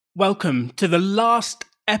Welcome to the last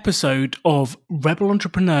episode of Rebel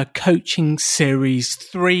Entrepreneur Coaching Series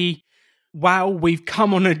 3. Wow, we've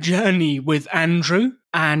come on a journey with Andrew,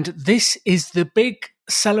 and this is the big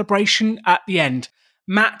celebration at the end.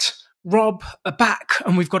 Matt, Rob are back,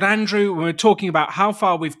 and we've got Andrew, and we're talking about how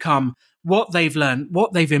far we've come, what they've learned,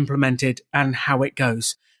 what they've implemented, and how it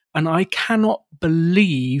goes. And I cannot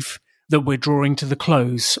believe that we're drawing to the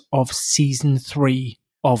close of Season 3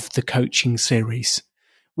 of the coaching series.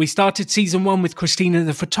 We started Season 1 with Christina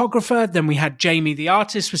the photographer, then we had Jamie the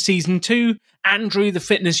artist for Season 2, Andrew the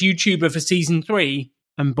fitness YouTuber for Season 3,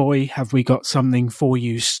 and boy, have we got something for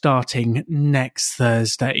you starting next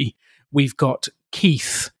Thursday. We've got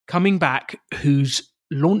Keith coming back, who's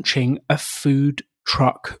launching a food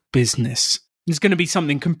truck business. It's going to be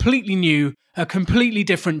something completely new, a completely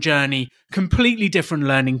different journey, completely different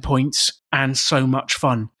learning points, and so much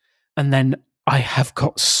fun. And then I have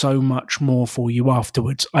got so much more for you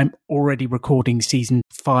afterwards. I'm already recording Season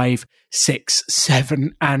 5, 6,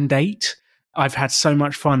 7, and 8. I've had so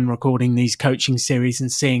much fun recording these coaching series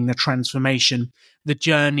and seeing the transformation, the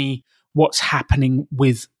journey, what's happening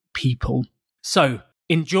with people. So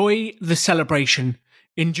enjoy the celebration.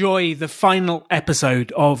 Enjoy the final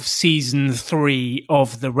episode of Season 3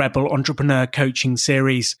 of the Rebel Entrepreneur Coaching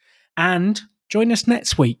Series. And join us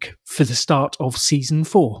next week for the start of Season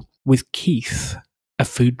 4. With Keith, a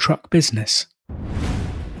food truck business.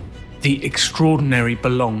 The extraordinary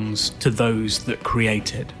belongs to those that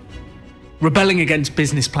create it. Rebelling against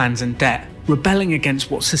business plans and debt, rebelling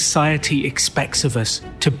against what society expects of us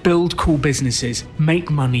to build cool businesses,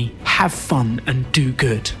 make money, have fun, and do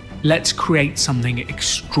good. Let's create something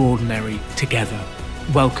extraordinary together.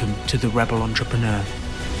 Welcome to the Rebel Entrepreneur.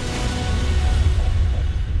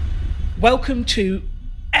 Welcome to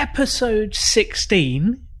episode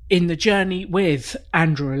 16 in the journey with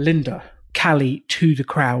Andrew and Linda, Callie to the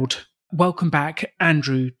crowd. Welcome back,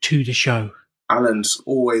 Andrew, to the show. Alan, it's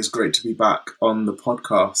always great to be back on the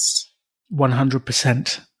podcast.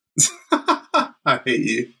 100%. I hate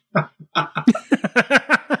you.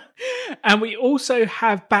 And we also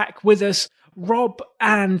have back with us Rob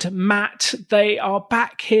and Matt. They are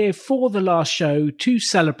back here for the last show to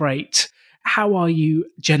celebrate. How are you,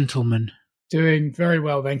 gentlemen? Doing very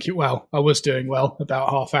well, thank you. Well, I was doing well about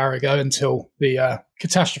half hour ago until the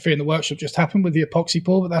catastrophe in the workshop just happened with the epoxy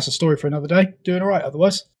pour, but that's a story for another day. Doing all right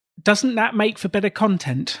otherwise. Doesn't that make for better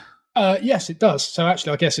content? Yes, it does. So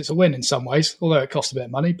actually, I guess it's a win in some ways, although it cost a bit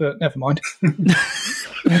of money, but never mind.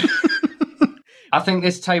 I think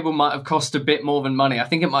this table might have cost a bit more than money. I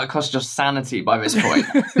think it might have cost your sanity by this point.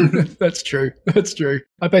 That's true. That's true.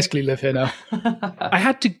 I basically live here now. I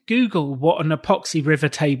had to Google what an epoxy river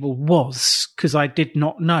table was because I did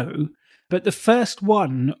not know. But the first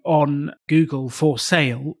one on Google for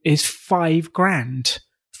sale is $5,000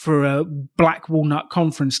 for a black walnut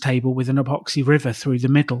conference table with an epoxy river through the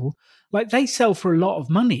middle. Like, they sell for a lot of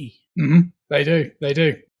money. Mm-hmm. They do. They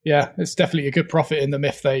do. Yeah, it's definitely a good profit in them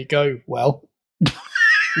if they go well.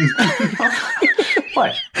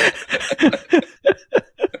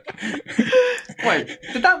 Wait,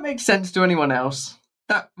 did that make sense to anyone else?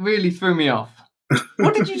 That really threw me off.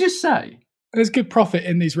 What did you just say? There's good profit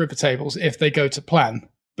in these river tables if they go to plan,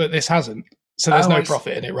 but this hasn't. So there's no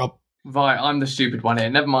profit in it, Rob. Right, I'm the stupid one here.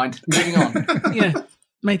 Never mind. Moving on. Yeah,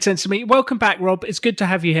 made sense to me. Welcome back, Rob. It's good to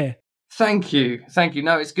have you here. Thank you. Thank you.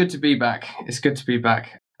 No, it's good to be back. It's good to be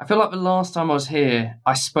back. I feel like the last time I was here,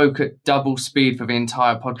 I spoke at double speed for the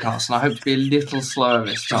entire podcast, and I hope to be a little slower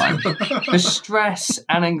this time. The stress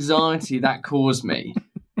and anxiety that caused me.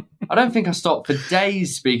 I don't think I stopped for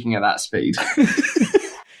days speaking at that speed.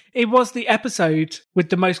 It was the episode with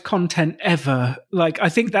the most content ever. Like, I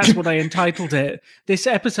think that's what I entitled it. This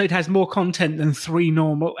episode has more content than 3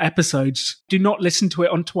 normal episodes. Do not listen to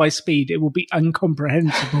it on twice speed. It will be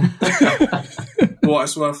incomprehensible. What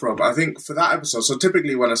it's worth, Rob, I think for that episode, so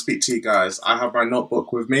typically when I speak to you guys, I have my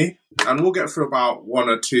notebook with me, and we'll get through about 1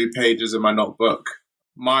 or 2 pages in my notebook.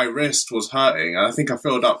 My wrist was hurting, and I think I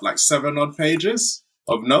filled up like 7 odd pages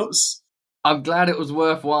of notes. I'm glad it was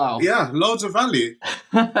worthwhile. Yeah, loads of value.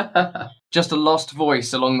 Just a lost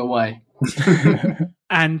voice along the way.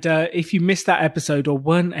 And if you missed that episode or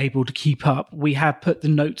weren't able to keep up, we have put the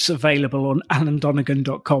notes available on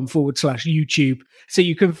alandonegan.com/YouTube. So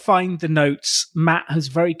you can find the notes. Matt has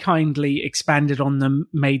very kindly expanded on them,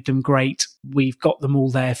 made them great. We've got them all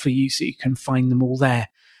there for you, so you can find them all there.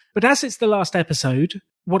 But as it's the last episode,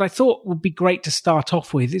 what I thought would be great to start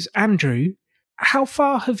off with is, Andrew, how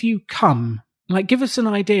far have you come? Like, give us an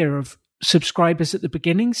idea of subscribers at the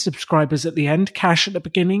beginning, subscribers at the end, cash at the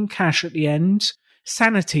beginning, cash at the end,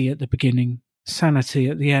 sanity at the beginning, sanity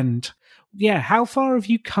at the end. how far have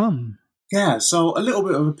you come? Yeah, so a little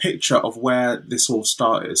bit of a picture of where this all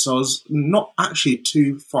started. So I was not actually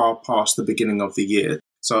too far past the beginning of the year.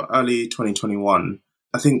 So early 2021,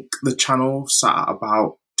 I think the channel sat at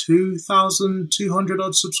about 2,200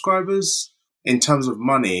 odd subscribers. In terms of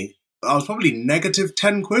money, I was probably negative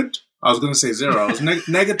 10 quid. I was going to say zero. I was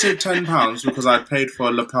negative £10 because I paid for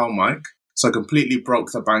a lapel mic. So I completely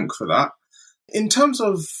broke the bank for that. In terms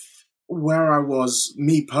of where I was,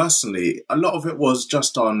 me personally, a lot of it was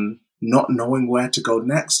just on not knowing where to go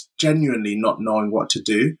next, genuinely not knowing what to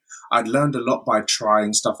do. I'd learned a lot by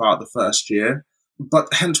trying stuff out the first year,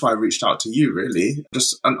 but hence why I reached out to you, really.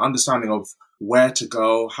 Just an understanding of where to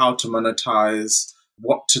go, how to monetize,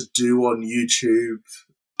 what to do on YouTube.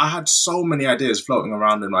 I had so many ideas floating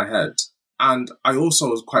around in my head. And I also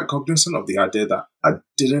was quite cognizant of the idea that I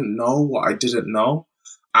didn't know what I didn't know,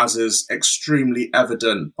 as is extremely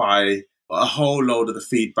evident by a whole load of the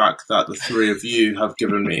feedback that the three of you have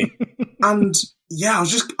given me. And yeah,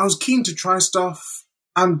 I was keen to try stuff,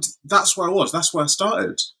 and that's where I was. That's where I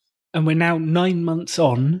started. And we're now 9 months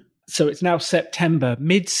on. So it's now September,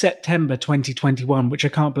 mid-September 2021, which I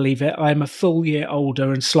can't believe it. I'm a full year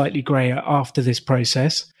older and slightly greyer after this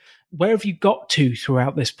process. Where have you got to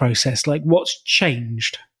throughout this process? Like, what's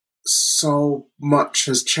changed? So much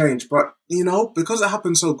has changed, but, because it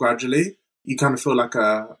happened so gradually, you kind of feel like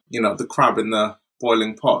the crab in the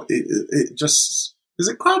boiling pot. It just, is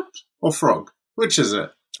it crab or frog? Which is it?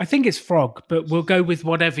 I think it's frog, but we'll go with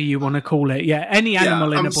whatever you want to call it. Yeah, any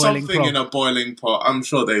animal in a boiling pot. Something in a boiling pot. I'm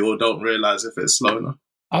sure they all don't realise if it's slow enough.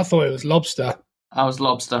 I thought it was lobster. I was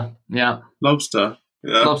lobster, yeah. Lobster,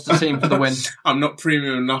 yeah. Lobster team for the win. I'm not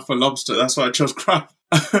premium enough for lobster, that's why I chose crab.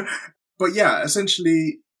 But yeah,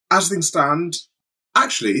 essentially, as things stand,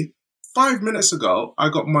 actually, 5 minutes ago, I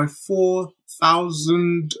got my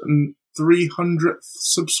 4,300th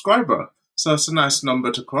subscriber. So that's a nice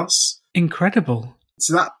number to cross. Incredible.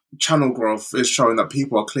 So that channel growth is showing that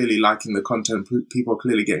people are clearly liking the content, people are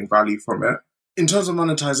clearly getting value from it. In terms of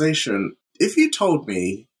monetization, if you told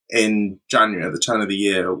me in January, at the turn of the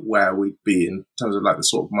year, where we'd be in terms of like the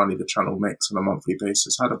sort of money the channel makes on a monthly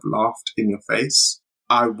basis, I'd have laughed in your face.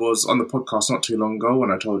 I was on the podcast not too long ago when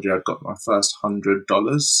I told you I'd got my first $100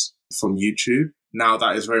 from YouTube. Now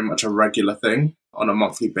that is very much a regular thing on a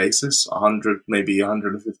monthly basis, $100, maybe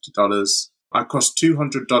 $150. I crossed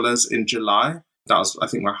 $200 in July. That was, I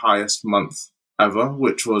think, my highest month ever,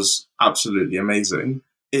 which was absolutely amazing.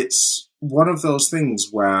 It's one of those things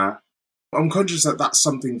where I'm conscious that that's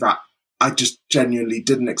something that I just genuinely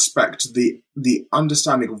didn't expect. The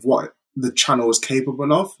understanding of what the channel is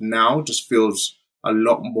capable of now just feels a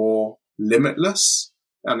lot more limitless.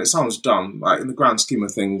 And it sounds dumb. Like, in the grand scheme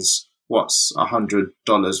of things, what's $100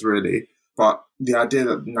 really? But the idea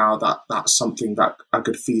that now that that's something that I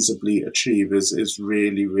could feasibly achieve is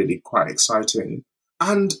really, really quite exciting.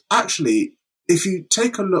 And actually, if you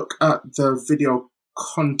take a look at the video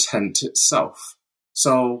content itself,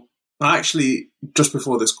 so I actually, just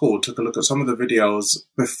before this call, took a look at some of the videos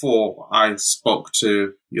before I spoke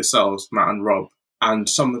to yourselves, Matt and Rob, and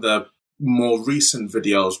some of the more recent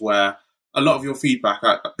videos where a lot of your feedback,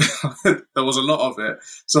 there was a lot of it.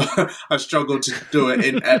 So I struggled to do it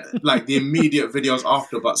in like the immediate videos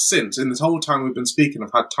after. But since, in this whole time we've been speaking,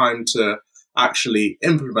 I've had time to actually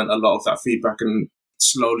implement a lot of that feedback and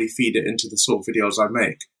slowly feed it into the sort of videos I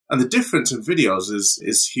make. And the difference in videos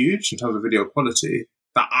is huge in terms of video quality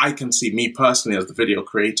that I can see, me personally as the video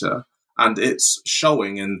creator. And it's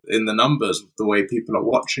showing in the numbers, the way people are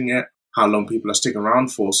watching it, how long people are sticking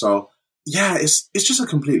around for. So yeah, it's just a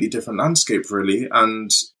completely different landscape, really,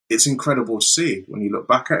 and it's incredible to see when you look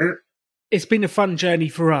back at it. It's been a fun journey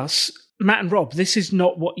for us. Matt and Rob, this is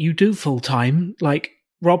not what you do full-time. Like,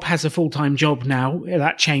 Rob has a full-time job now.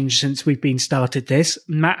 That changed since we've been started this.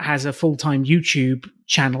 Matt has a full-time YouTube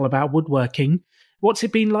channel about woodworking. What's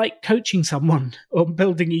it been like coaching someone or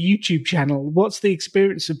building a YouTube channel? What's the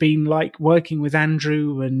experience of being like working with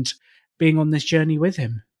Andrew and being on this journey with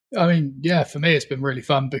him? I mean, yeah, for me, it's been really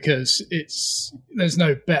fun because there's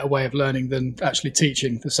no better way of learning than actually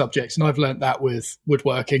teaching the subjects. And I've learned that with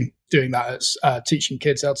woodworking, doing that as teaching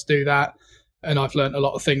kids how to do that. And I've learned a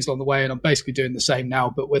lot of things along the way, and I'm basically doing the same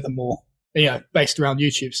now, but with a more, based around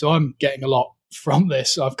YouTube. So I'm getting a lot from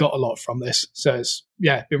this. I've got a lot from this. So it's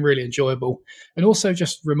been really enjoyable. And also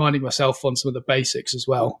just reminding myself on some of the basics as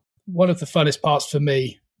well. One of the funnest parts for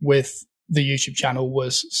me with the YouTube channel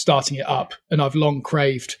was starting it up, and I've long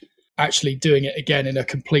craved actually doing it again in a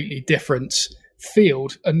completely different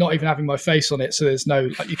field and not even having my face on it. So there's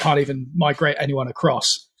you can't even migrate anyone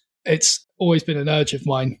across. It's always been an urge of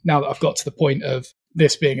mine now that I've got to the point of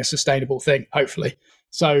this being a sustainable thing, hopefully.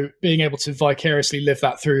 So being able to vicariously live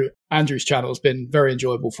that through Andrew's channel has been very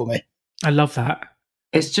enjoyable for me. I love that.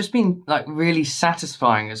 It's just been like really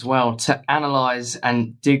satisfying as well to analyze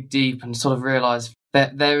and dig deep and sort of realize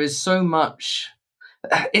that there is so much.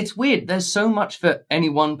 It's weird. There's so much that any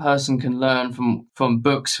one person can learn from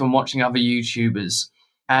books, from watching other YouTubers.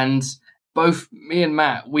 And both me and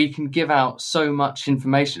Matt, we can give out so much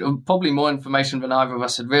information, probably more information than either of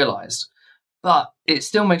us had realized. But it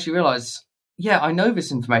still makes you realize, yeah, I know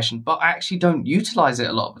this information, but I actually don't utilize it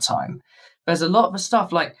a lot of the time. There's a lot of the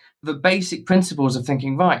stuff like the basic principles of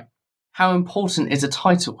thinking, right, how important is a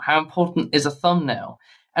title? How important is a thumbnail?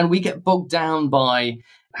 And we get bogged down by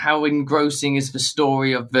how engrossing is the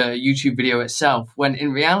story of the YouTube video itself, when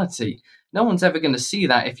in reality, no one's ever going to see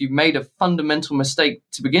that if you've made a fundamental mistake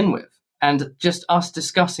to begin with. And just us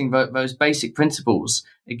discussing those basic principles,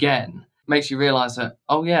 again, makes you realize that,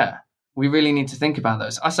 oh yeah, we really need to think about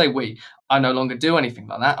those. I say we. I no longer do anything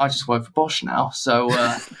like that. I just work for Bosch now. So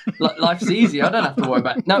life's easy. I don't have to worry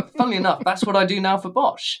about it. No, funnily enough, that's what I do now for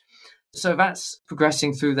Bosch. So that's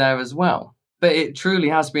progressing through there as well. But it truly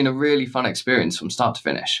has been a really fun experience from start to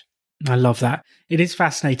finish. I love that. It is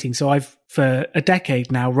fascinating. So I've, for a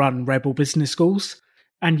decade now, run Rebel Business Schools.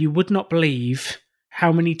 And you would not believe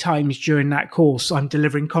how many times during that course I'm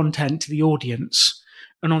delivering content to the audience.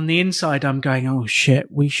 And on the inside, I'm going, oh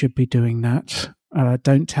shit, we should be doing that.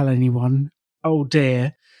 Don't tell anyone. Oh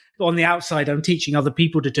dear. But on the outside, I'm teaching other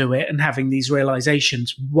people to do it and having these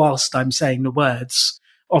realizations whilst I'm saying the words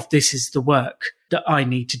of this is the work that I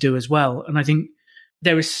need to do as well. And I think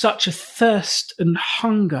there is such a thirst and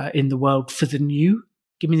hunger in the world for the new.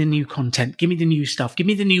 Give me the new content. Give me the new stuff. Give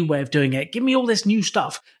me the new way of doing it. Give me all this new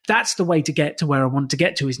stuff. That's the way to get to where I want to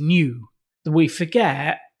get to, is new. We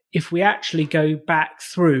forget, if we actually go back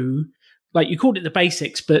through, like you called it the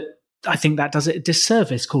basics, but I think that does it a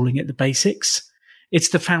disservice calling it the basics. It's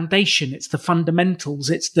the foundation. It's the fundamentals.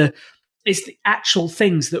 It's the actual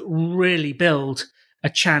things that really build a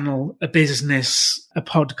channel, a business, a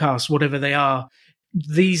podcast, whatever they are.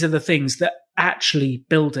 These are the things that actually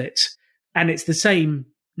build it. And it's the same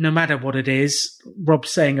no matter what it is. Rob's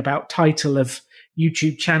saying about title of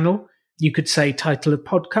YouTube channel. You could say title of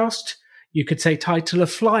podcast. You could say title of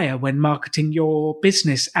flyer when marketing your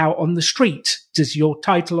business out on the street. Does your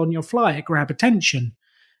title on your flyer grab attention?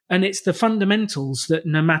 And it's the fundamentals that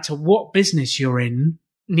no matter what business you're in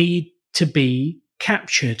need to be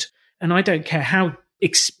captured. And I don't care how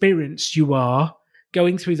experienced you are,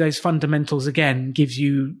 going through those fundamentals again gives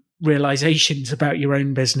you realizations about your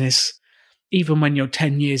own business. Even when you're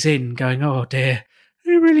 10 years in, going, oh dear,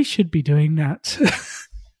 I really should be doing that.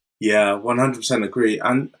 Yeah, 100% agree.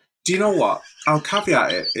 And do you know what? I'll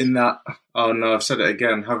caveat it in that. Oh no, I've said it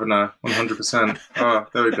again, haven't I? 100%. Oh,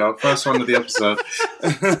 there we go. First one of the episode.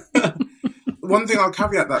 One thing I'll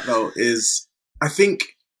caveat that though is, I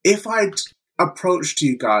think if I'd approached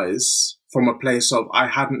you guys from a place of I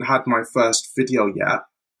hadn't had my first video yet,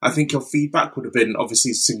 I think your feedback would have been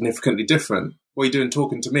obviously significantly different. What are you doing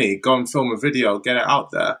talking to me? Go and film a video, get it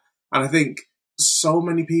out there. And I think so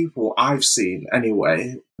many people I've seen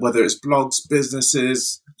anyway, whether it's blogs,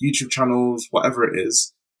 businesses, YouTube channels, whatever it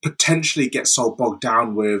is, potentially get so bogged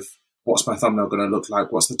down with what's my thumbnail going to look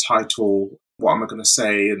like? What's the title? What am I going to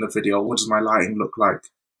say in the video? What does my lighting look like?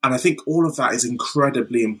 And I think all of that is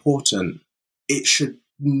incredibly important. It should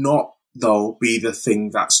not, though, be the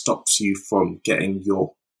thing that stops you from getting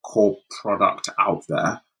your core product out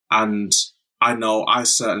there. And I know I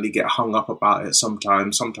certainly get hung up about it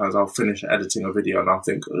sometimes. Sometimes I'll finish editing a video and I'll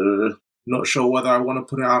think, not sure whether I want to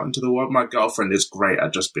put it out into the world. My girlfriend is great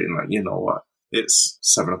at just being like, you know what, it's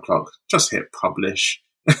 7:00, just hit publish.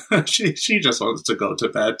 she just wants to go to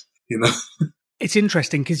bed, you know. It's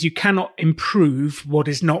interesting because you cannot improve what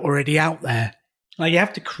is not already out there. Like, you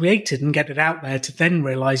have to create it and get it out there to then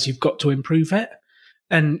realize you've got to improve it.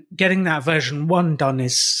 And getting that version 1 done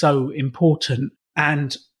is so important.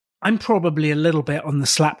 And I'm probably a little bit on the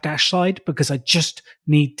slapdash side because I just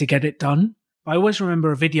need to get it done. I always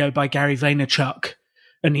remember a video by Gary Vaynerchuk,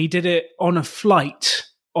 and he did it on a flight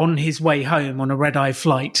on his way home on a red-eye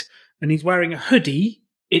flight. And he's wearing a hoodie.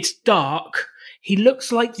 It's dark. He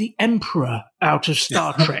looks like the Emperor out of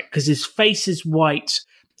Star Trek because his face is white.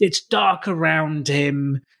 It's dark around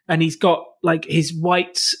him. And he's got like his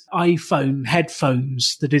white iPhone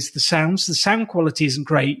headphones that is the sounds. The sound quality isn't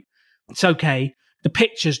great. It's okay. The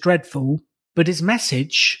picture's dreadful, but his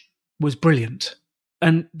message was brilliant.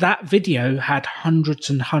 And that video had hundreds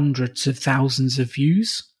and hundreds of thousands of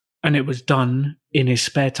views. And it was done in his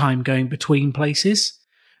spare time going between places.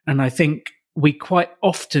 And I think we quite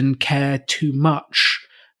often care too much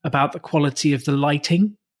about the quality of the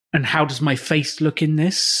lighting and how does my face look in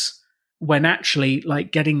this, when actually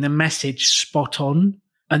like getting the message spot on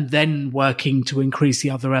and then working to increase the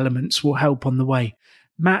other elements will help on the way.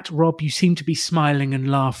 Matt, Rob, you seem to be smiling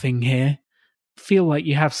and laughing here. Feel like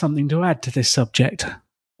you have something to add to this subject.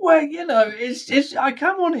 Well, it's I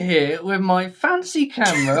come on here with my fancy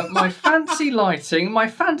camera, my fancy lighting, my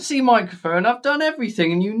fancy microphone. I've done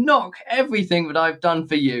everything, and you knock everything that I've done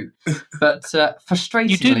for you. But frustratingly,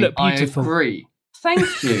 you do look beautiful. I agree.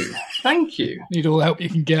 Thank you. Thank you. Need all the help you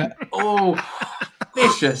can get. Oh,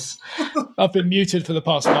 vicious. I've been muted for the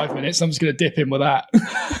past 5 minutes. I'm just going to dip in with that.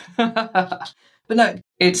 But no,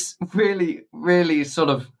 it's really, really sort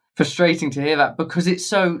of frustrating to hear that, because it's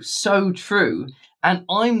so true. And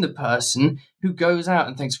I'm the person who goes out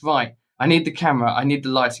and thinks, right, I need the camera, I need the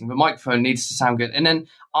lighting, the microphone needs to sound good. And then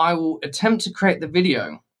I will attempt to create the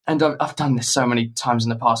video. And I've done this so many times in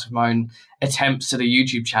the past with my own attempts to the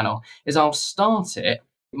YouTube channel, is I'll start it.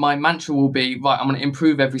 My mantra will be, right, I'm going to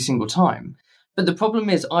improve every single time. But the problem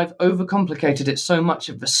is I've overcomplicated it so much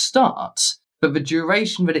at the start, but the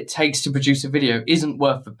duration that it takes to produce a video isn't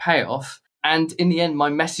worth the payoff. And in the end, my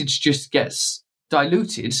message just gets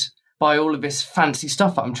diluted by all of this fancy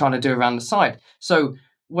stuff that I'm trying to do around the side. So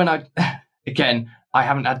when I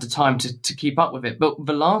haven't had the time to keep up with it. But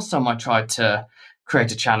the last time I tried to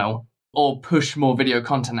create a channel or push more video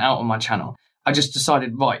content out on my channel, I just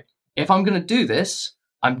decided, right, if I'm going to do this,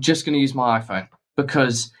 I'm just going to use my iPhone,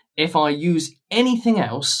 because if I use anything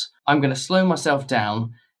else, I'm going to slow myself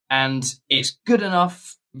down, and it's good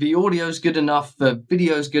enough. The audio's good enough. The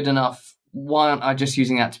video's good enough. Why aren't I just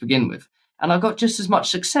using that to begin with? And I got just as much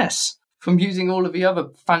success from using all of the other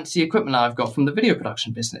fancy equipment I've got from the video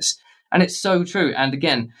production business. And it's so true. And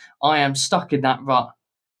again, I am stuck in that rut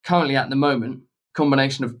currently at the moment,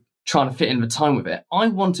 combination of trying to fit in the time with it. I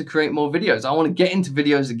want to create more videos. I want to get into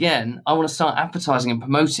videos again. I want to start advertising and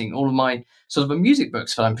promoting all of my sort of the music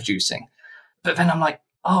books that I'm producing. But then I'm like,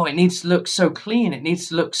 oh, it needs to look so clean. It needs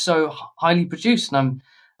to look so highly produced. And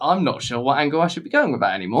I'm not sure what angle I should be going with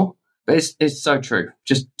that anymore. But it's so true.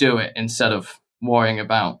 Just do it instead of worrying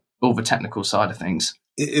about all the technical side of things.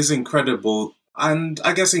 It is incredible. And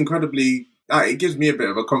I guess incredibly, it gives me a bit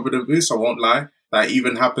of a confidence boost, I won't lie. That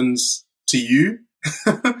even happens to you.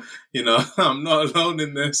 I'm not alone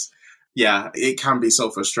in this. Yeah, it can be so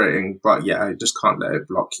frustrating, but yeah, I just can't let it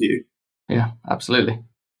block you. Yeah, absolutely.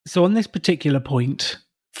 So on this particular point,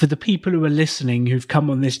 for the people who are listening who've come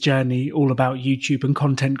on this journey all about YouTube and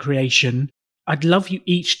content creation, I'd love you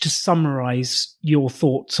each to summarize your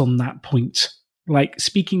thoughts on that point. Like,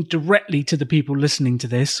 speaking directly to the people listening to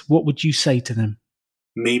this, what would you say to them?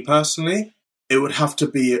 Me personally, it would have to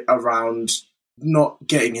be around not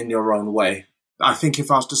getting in your own way. I think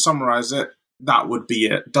if I was to summarize it, that would be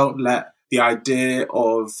it. Don't let the idea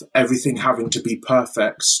of everything having to be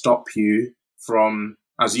perfect stop you from,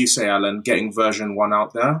 as you say, Alan, getting version 1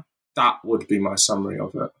 out there. That would be my summary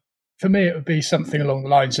of it. For me, it would be something along the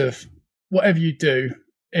lines of whatever you do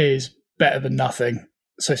is better than nothing.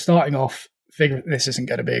 So starting off, this isn't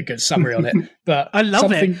going to be a good summary on it, but I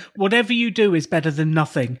love it. Whatever you do is better than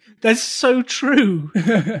nothing. That's so true.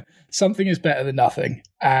 Something is better than nothing.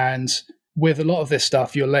 And with a lot of this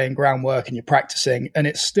stuff, you're laying groundwork and you're practicing, and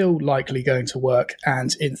it's still likely going to work.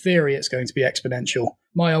 And in theory, it's going to be exponential.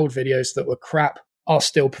 My old videos that were crap are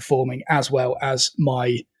still performing as well as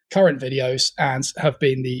my current videos and have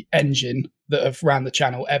been the engine that have ran the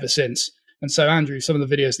channel ever since. And so, Andrew, some of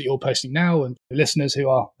the videos that you're posting now, and listeners who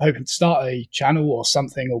are hoping to start a channel or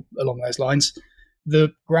something or along those lines,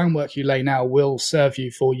 the groundwork you lay now will serve you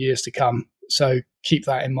for years to come. So keep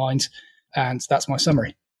that in mind. And that's my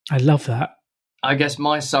summary. I love that. I guess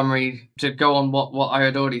my summary, to go on what I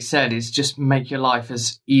had already said, is just make your life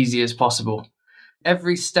as easy as possible.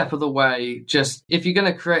 Every step of the way, just if you're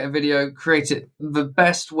going to create a video, create it the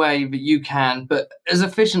best way that you can, but as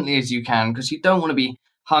efficiently as you can, because you don't want to be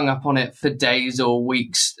hung up on it for days or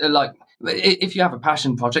weeks. Like, if you have a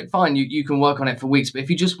passion project, fine, you can work on it for weeks. But if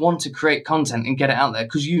you just want to create content and get it out there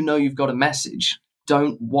because you know you've got a message,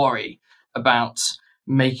 don't worry about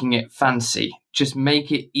making it fancy. Just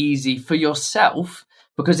make it easy for yourself,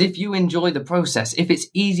 because if you enjoy the process, if it's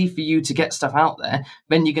easy for you to get stuff out there,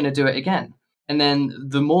 then you're going to do it again. And then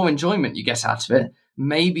the more enjoyment you get out of it,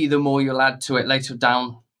 maybe the more you'll add to it later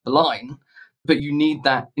down the line. But you need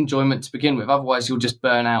that enjoyment to begin with. Otherwise, you'll just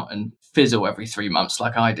burn out and fizzle every 3 months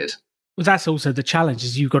like I did. Well, that's also the challenge,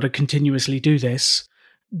 is you've got to continuously do this.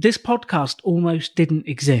 This podcast almost didn't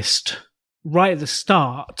exist. Right at the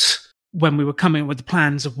start, when we were coming up with the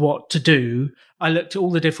plans of what to do, I looked at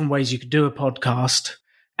all the different ways you could do a podcast,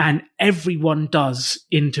 and everyone does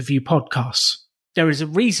interview podcasts. There is a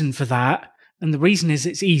reason for that, And the reason is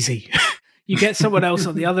it's easy. You get someone else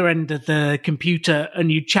on the other end of the computer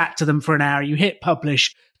and you chat to them for an hour, you hit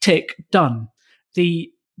publish, tick, done.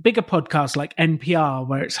 The bigger podcasts like NPR,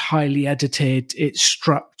 where it's highly edited, it's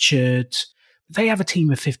structured, they have a team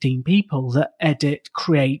of 15 people that edit,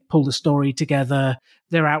 create, pull the story together.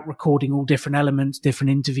 They're out recording all different elements,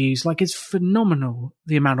 different interviews. Like, it's phenomenal,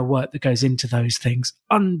 the amount of work that goes into those things.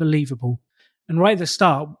 Unbelievable. And right at the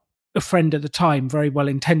start, a friend at the time, very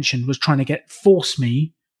well-intentioned, was trying to force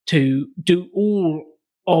me to do all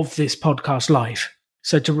of this podcast live.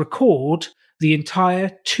 So to record the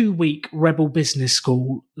entire 2-week Rebel Business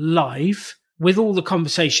School live with all the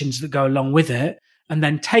conversations that go along with it, and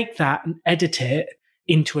then take that and edit it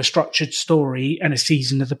into a structured story and a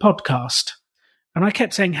season of the podcast. And I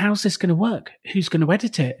kept saying, how's this going to work? Who's going to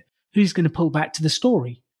edit it? Who's going to pull back to the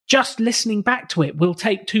story? Just listening back to it will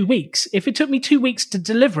take 2 weeks. If it took me 2 weeks to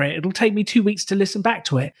deliver it, it'll take me 2 weeks to listen back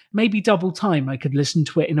to it. Maybe double time. I could listen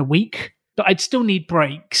to it in a week, but I'd still need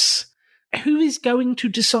breaks. Who is going to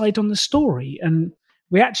decide on the story? And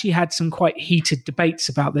we actually had some quite heated debates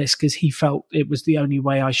about this because he felt it was the only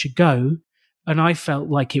way I should go. And I felt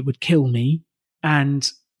like it would kill me. And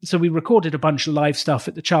so we recorded a bunch of live stuff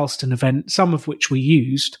at the Charleston event, some of which we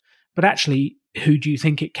used. But actually, who do you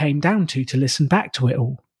think it came down to listen back to it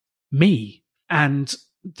all? Me. And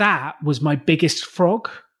that was my biggest frog.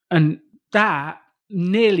 And that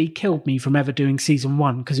nearly killed me from ever doing season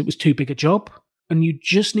 1 because it was too big a job. And you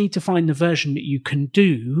just need to find the version that you can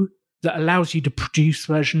do that allows you to produce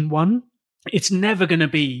version 1. It's never going to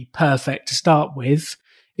be perfect to start with.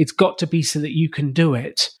 It's got to be so that you can do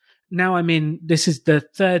it. Now this is the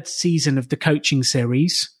 3rd season of the coaching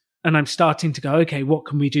series, and I'm starting to go, okay, what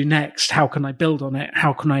can we do next? How can I build on it?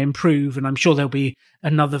 How can I improve? And I'm sure there'll be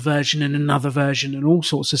another version and all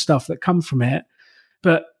sorts of stuff that come from it.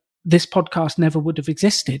 But this podcast never would have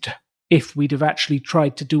existed if we'd have actually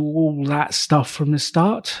tried to do all that stuff from the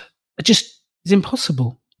start. It's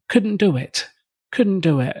impossible. Couldn't do it.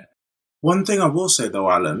 One thing I will say, though,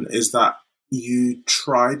 Alan, is that you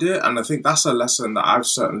tried it, and I think that's a lesson that I've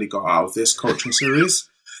certainly got out of this coaching series.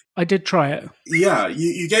 I did try it. Yeah,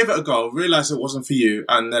 you gave it a go, realised it wasn't for you,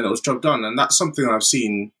 and then it was job done. And that's something I've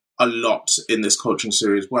seen a lot in this coaching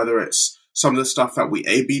series, whether it's some of the stuff that we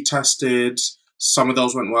A/B tested, some of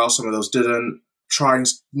those went well, some of those didn't. Trying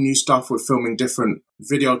new stuff with filming different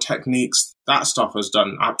video techniques, that stuff has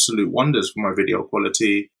done absolute wonders for my video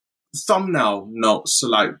quality. Thumbnail notes, so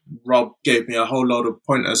like Rob gave me a whole load of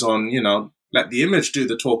pointers on, let the image do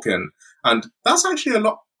the talking. And that's actually a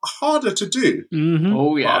lot harder to do. Mm-hmm.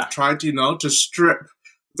 Oh, yeah. But I've tried, to strip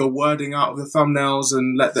the wording out of the thumbnails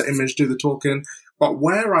and let the image do the talking. But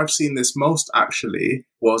where I've seen this most actually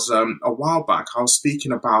was a while back. I was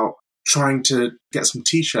speaking about trying to get some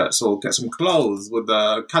t-shirts or get some clothes with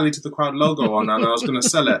the Cali to the Crowd logo on, and I was going to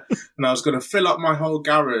sell it. And I was going to fill up my whole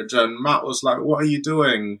garage. And Matt was like, what are you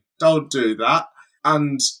doing? Don't do that.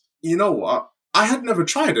 And you know what? I had never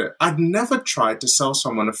tried it. I'd never tried to sell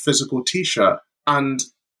someone a physical t-shirt. And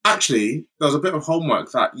actually, there was a bit of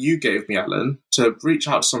homework that you gave me, Alan, to reach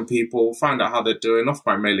out to some people, find out how they're doing off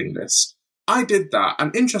my mailing list. I did that.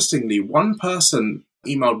 And interestingly, one person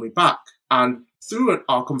emailed me back, and through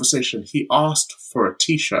our conversation, he asked for a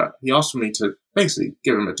t-shirt. He asked for me to basically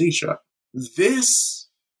give him a t-shirt. This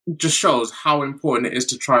just shows how important it is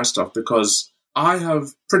to try stuff, because I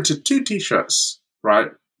have printed 2 t-shirts,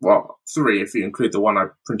 right? Well, 3 if you include the one I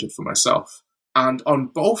printed for myself. And on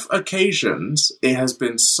both occasions, it has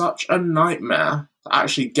been such a nightmare to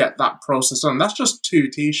actually get that process done. That's just 2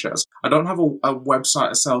 t-shirts. I don't have a website,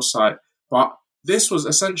 a sales site, but this was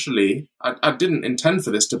essentially, I didn't intend for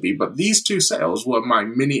this to be, but these 2 sales were my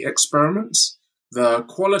mini experiments. The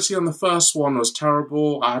quality on the first one was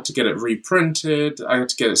terrible. I had to get it reprinted. I had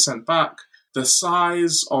to get it sent back. The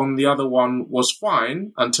size on the other one was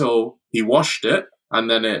fine until he washed it, and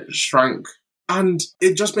then it shrank. And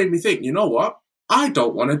it just made me think, you know what? I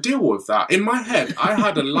don't want to deal with that. In my head, I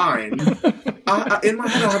had a line. In my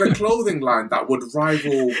head, I had a clothing line that would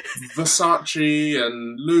rival Versace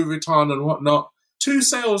and Louis Vuitton and whatnot. 2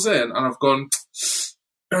 sales in, and I've gone,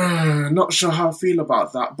 not sure how I feel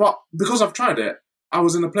about that. But because I've tried it, I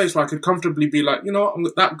was in a place where I could comfortably be like, you know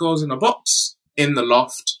what? That goes in a box in the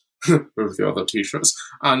loft with the other t-shirts.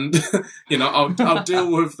 And, I'll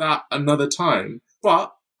deal with that another time.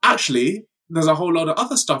 But actually, there's a whole lot of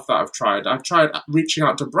other stuff that I've tried. I've tried reaching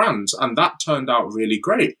out to brands, and that turned out really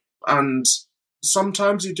great. And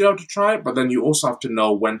sometimes you do have to try it, but then you also have to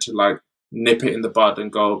know when to nip it in the bud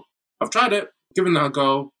and go, I've tried it, given that a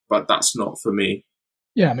go, but that's not for me.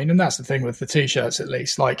 Yeah, and that's the thing with the t-shirts, at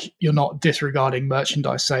least. You're not disregarding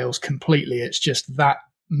merchandise sales completely. It's just that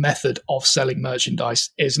method of selling merchandise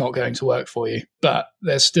is not going to work for you. But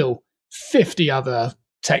there's still 50 other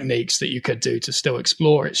techniques that you could do to still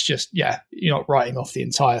explore. It's just, you're not writing off the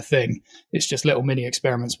entire thing. It's just little mini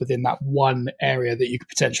experiments within that one area that you could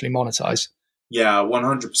potentially monetize. Yeah,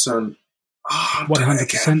 100%.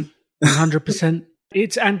 100%. 100%.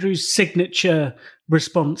 It's Andrew's signature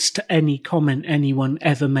response to any comment anyone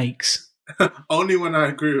ever makes. Only when I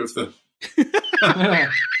agree with them.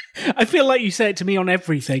 I feel like you say it to me on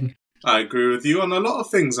everything. I agree with you on a lot of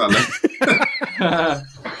things, Alan. But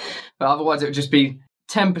otherwise it would just be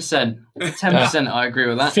 10%. 10%, I agree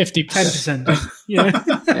with that. 10%. Yeah.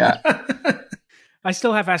 Yeah. I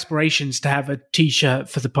still have aspirations to have a T-shirt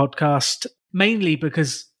for the podcast, mainly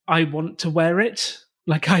because I want to wear it.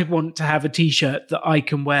 Like, I want to have a T-shirt that I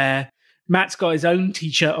can wear. Matt's got his own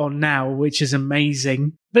T-shirt on now, which is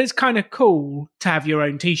amazing. But it's kind of cool to have your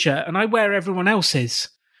own T-shirt, and I wear everyone else's.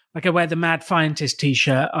 Like, I wear the Mad Scientist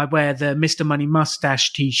T-shirt. I wear the Mr. Money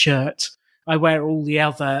Mustache T-shirt. I wear all the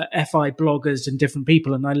other FI bloggers and different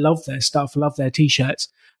people, and I love their stuff. I love their T-shirts.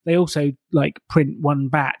 They also, like, print one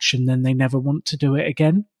batch, and then they never want to do it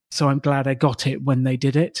again. So I'm glad I got it when they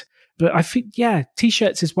did it. But I think,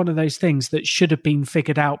 T-shirts is one of those things that should have been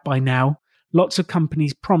figured out by now. Lots of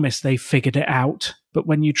companies promise they've figured it out, but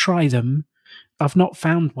when you try them, I've not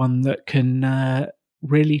found one that can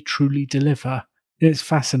really, truly deliver. It's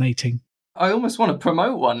fascinating. I almost want to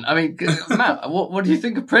promote one. I mean, Matt, what do you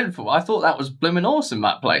think of Printful? I thought that was blooming awesome,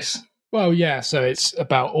 that place. Well, yeah, so it's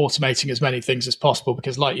about automating as many things as possible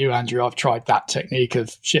because like you, Andrew, I've tried that technique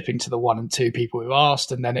of shipping to the 1 and 2 people who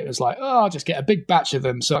asked, and then it was like, I'll just get a big batch of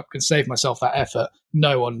them so I can save myself that effort.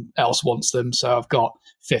 No one else wants them, so I've got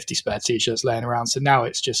 50 spare T-shirts laying around. So now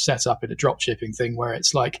it's just set up in a drop shipping thing where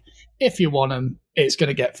it's like, if you want them, it's going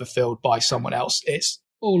to get fulfilled by someone else. It's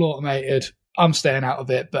all automated. I'm staying out of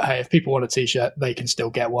it, but hey, if people want a T-shirt, they can still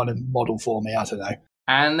get one and model for me. I don't know.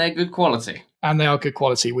 And they're good quality. And they are good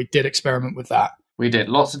quality. We did experiment with that. We did.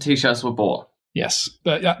 Lots of T-shirts were bought. Yes,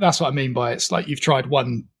 but that's what I mean by it's like you've tried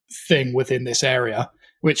one thing within this area,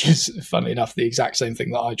 which is, funnily enough, the exact same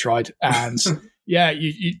thing that I tried. And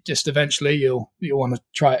you just eventually you'll want to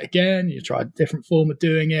try it again. You try a different form of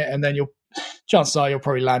doing it, and then chances are you'll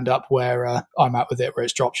probably land up where I'm at with it, where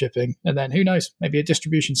it's drop shipping. And then who knows, maybe a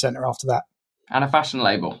distribution center after that. And a fashion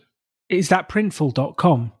label. Is that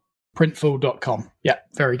printful.com? Printful.com. Yeah,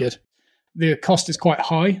 very good. The cost is quite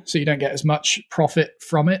high, so you don't get as much profit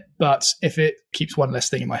from it. But if it keeps one less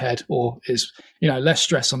thing in my head or is, less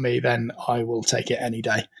stress on me, then I will take it any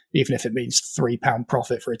day, even if it means £3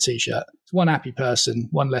 profit for a T-shirt. It's one happy person,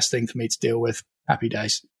 one less thing for me to deal with. Happy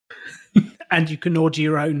days. And you can order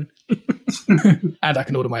your own. And I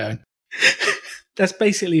can order my own. That's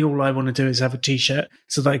basically all I want to do is have a T-shirt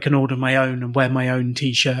so that I can order my own and wear my own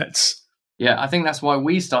T-shirts. Yeah, I think that's why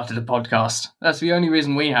we started a podcast. That's the only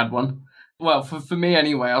reason we had one. Well, for me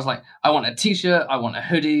anyway, I was like, I want a T-shirt, I want a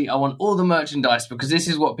hoodie, I want all the merchandise because this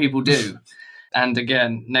is what people do. And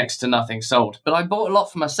again, next to nothing sold. But I bought a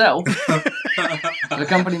lot for myself. The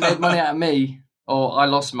company made money out of me, or I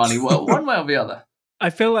lost money. Well, one way or the other. I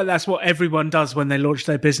feel like that's what everyone does when they launch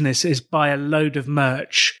their business is buy a load of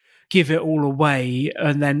merch, give it all away,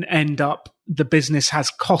 and then end up the business has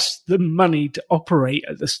cost them money to operate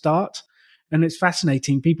at the start. And it's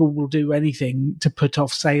fascinating. People will do anything to put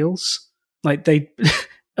off sales. Like they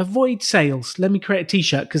avoid sales. Let me create a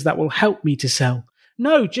T-shirt because that will help me to sell.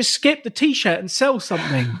 No, just skip the T-shirt and sell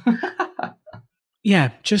something.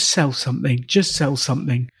 Yeah, just sell something. Just sell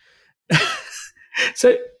something.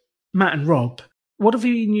 So, Matt and Rob, what have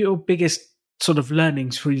been your biggest sort of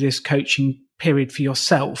learnings through this coaching period for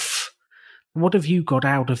yourself? What have you got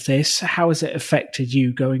out of this? How has it affected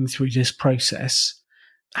you going through this process?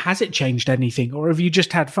 Has it changed anything? Or have you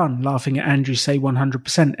just had fun laughing at Andrew say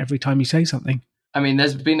 100% every time you say something? I mean,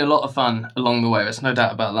 there's been a lot of fun along the way. There's no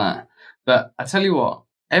doubt about that. But I tell you what,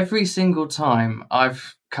 every single time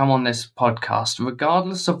I've come on this podcast,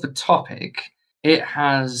 regardless of the topic, it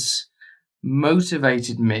has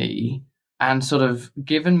motivated me and sort of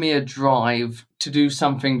given me a drive to do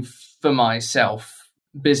something for myself,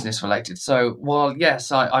 business related. So while,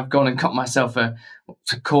 yes, I've gone and got myself a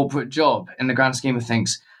corporate job in the grand scheme of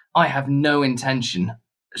things, I have no intention,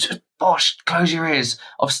 just close your ears,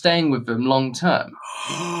 of staying with them long term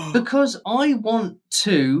because I want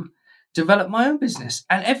to develop my own business.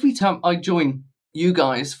 And every time I join you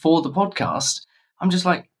guys for the podcast, I'm just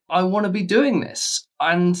like, I want to be doing this.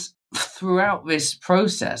 And throughout this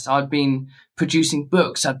process, I've been producing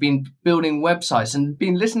books, I've been building websites and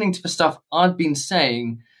been listening to the stuff I've been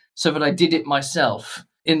saying so that I did it myself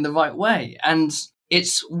in the right way. And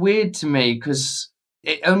it's weird to me because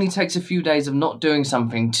it only takes a few days of not doing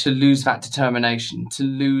something to lose that determination, to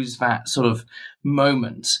lose that sort of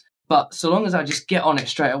moment. But so long as I just get on it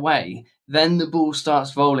straight away, then the ball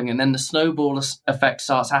starts rolling and then the snowball effect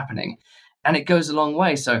starts happening and it goes a long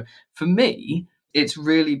way. So for me, it's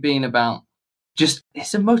really been about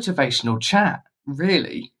it's a motivational chat,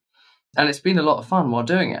 really. And it's been a lot of fun while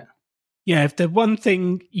doing it. Yeah, if the one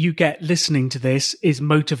thing you get listening to this is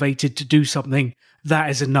motivated to do something, that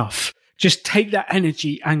is enough. Just take that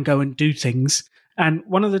energy and go and do things. And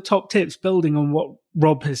one of the top tips, building on what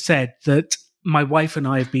Rob has said, that my wife and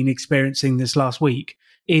I have been experiencing this last week,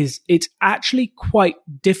 is it's actually quite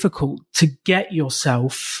difficult to get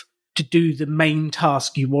yourself to do the main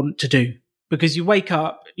task you want to do. Because you wake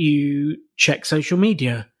up, you check social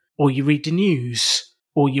media, or you read the news,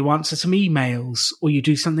 or you answer some emails, or you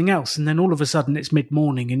do something else. And then all of a sudden it's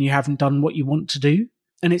mid-morning and you haven't done what you want to do.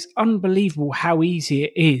 And it's unbelievable how easy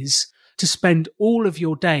it is to spend all of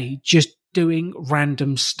your day just doing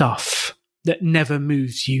random stuff that never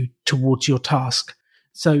moves you towards your task.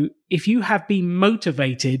 So if you have been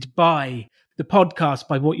motivated by the podcast,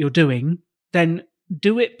 by what you're doing, then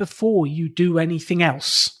do it before you do anything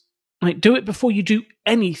else. Like, do it before you do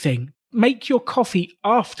anything. Make your coffee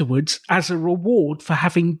afterwards as a reward for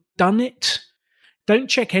having done it. Don't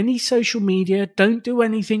check any social media. Don't do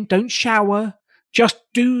anything. Don't shower. Just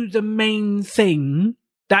do the main thing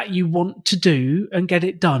that you want to do and get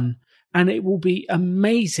it done. And it will be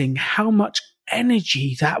amazing how much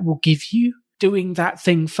energy that will give you doing that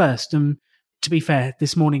thing first. And to be fair,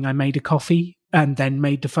 this morning I made a coffee and then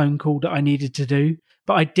made the phone call that I needed to do.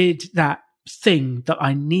 But I did that thing that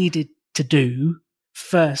I needed to do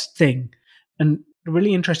first thing. And the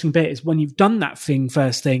really interesting bit is when you've done that thing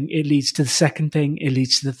first thing, it leads to the second thing, it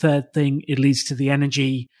leads to the third thing, it leads to the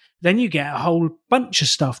energy. Then you get a whole bunch of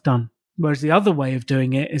stuff done. Whereas the other way of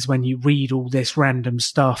doing it is when you read all this random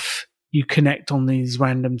stuff, you connect on these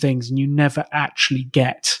random things and you never actually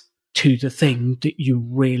get to the thing that you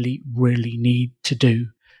really, really need to do.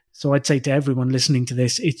 So I'd say to everyone listening to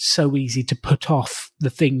this, it's so easy to put off the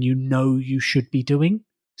thing you know you should be doing.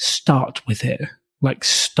 Start with it.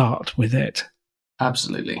 Start with it.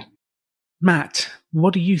 Absolutely. Matt,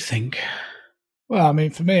 what do you think? Well, I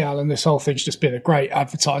mean, for me, Alan, this whole thing's just been a great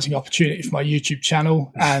advertising opportunity for my YouTube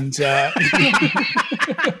channel. And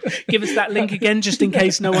give us that link again, just in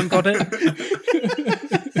case no one got it.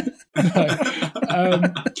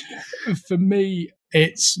 For me,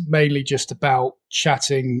 it's mainly just about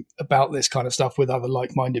chatting about this kind of stuff with other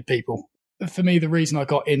like-minded people. For me, the reason I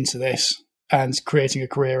got into this and creating a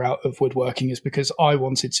career out of woodworking is because I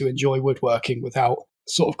wanted to enjoy woodworking without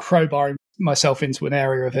sort of crowbarring myself into an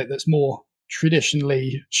area of it that's more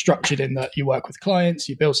traditionally structured, in that you work with clients,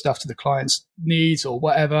 you build stuff to the client's needs or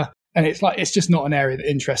whatever. And it's just not an area that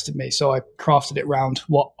interested me. So I crafted it around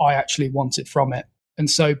what I actually wanted from it. And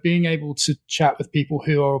so being able to chat with people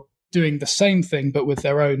who are doing the same thing, but with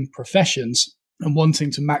their own professions and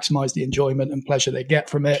wanting to maximize the enjoyment and pleasure they get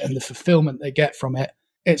from it and the fulfillment they get from it,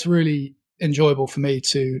 it's really enjoyable for me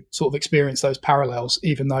to sort of experience those parallels,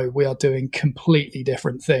 even though we are doing completely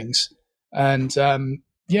different things. And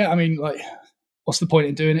what's the point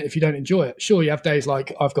in doing it if you don't enjoy it? Sure, you have days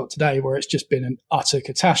like I've got today where it's just been an utter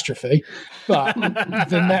catastrophe. But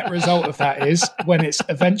the net result of that is when it's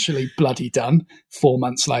eventually bloody done 4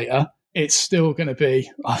 months later, it's still going to be,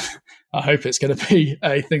 I hope it's going to be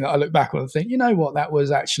a thing that I look back on and think, you know what, that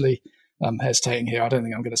was actually, I'm hesitating here. I don't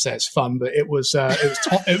think I'm going to say it's fun, but it was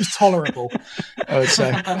tolerable, I would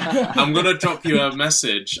say. I'm going to drop you a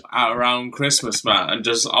message around Christmas, Matt, and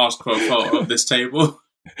just ask for a photo of this table.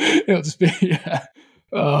 It'll just be, yeah.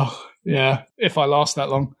 Oh, yeah. If I last that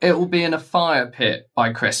long. It will be in a fire pit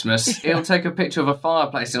by Christmas. It'll take a picture of a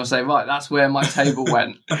fireplace and it'll say, right, that's where my table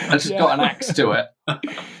went. I just got an axe to it.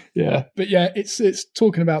 Yeah. But yeah, it's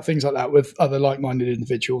talking about things like that with other like-minded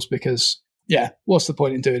individuals because, yeah, what's the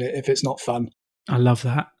point in doing it if it's not fun? I love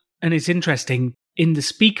that. And it's interesting. In the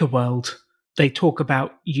speaker world, they talk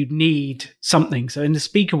about you need something. So in the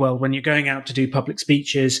speaker world, when you're going out to do public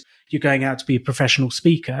speeches, you're going out to be a professional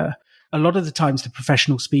speaker. A lot of the times the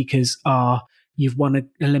professional speakers are, you've won an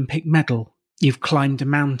Olympic medal, you've climbed a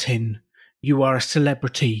mountain, you are a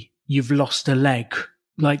celebrity, you've lost a leg.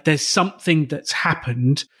 Like there's something that's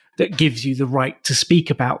happened that gives you the right to speak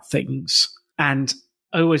about things. And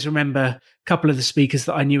I always remember a couple of the speakers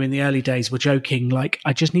that I knew in the early days were joking, like,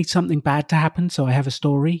 I just need something bad to happen so I have a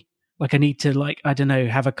story. Like I need to, like, I don't know,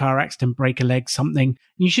 have a car accident, break a leg, something.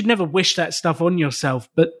 You should never wish that stuff on yourself.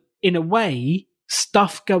 But in a way,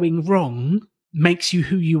 stuff going wrong makes you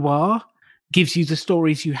who you are, gives you the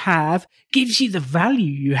stories you have, gives you the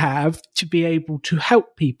value you have to be able to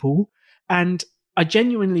help people. And I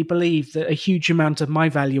genuinely believe that a huge amount of my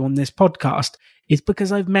value on this podcast is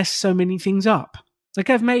because I've messed so many things up. Like,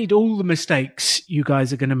 I've made all the mistakes you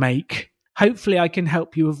guys are going to make. Hopefully I can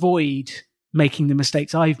help you avoid making the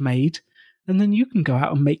mistakes I've made, and then you can go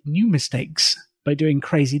out and make new mistakes by doing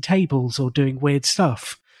crazy tables or doing weird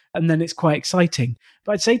stuff. And then it's quite exciting.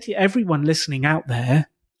 But I'd say to everyone listening out there,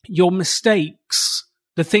 your mistakes,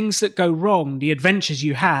 the things that go wrong, the adventures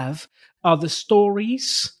you have, are the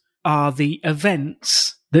stories, are the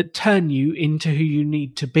events that turn you into who you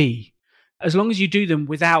need to be. As long as you do them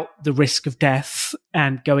without the risk of death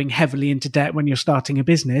and going heavily into debt when you're starting a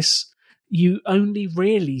business, you only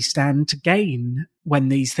really stand to gain when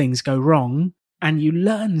these things go wrong. And you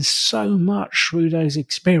learn so much through those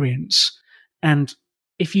experiences. And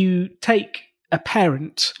if you take a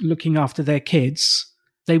parent looking after their kids,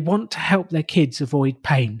 they want to help their kids avoid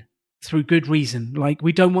pain through good reason. Like,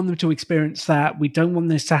 we don't want them to experience that. We don't want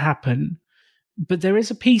this to happen. But there is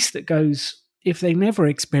a piece that goes, if they never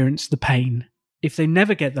experience the pain, if they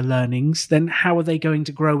never get the learnings, then how are they going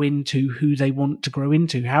to grow into who they want to grow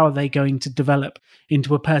into? How are they going to develop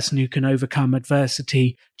into a person who can overcome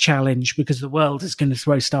adversity, challenge, because the world is going to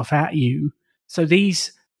throw stuff at you? So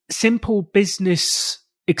these simple business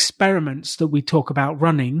experiments that we talk about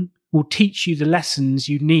running will teach you the lessons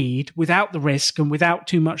you need without the risk and without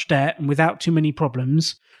too much debt and without too many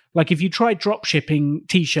problems. Like, if you try drop shipping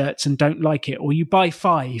t-shirts and don't like it, or you buy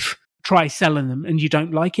 5, try selling them and you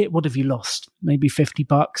don't like it, what have you lost? Maybe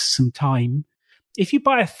 $50, some time. If you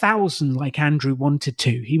buy 1,000 like Andrew wanted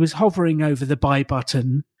to, he was hovering over the buy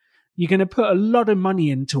button, you're going to put a lot of money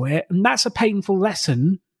into it, and that's a painful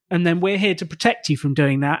lesson. And then we're here to protect you from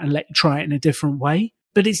doing that and let you try it in a different way.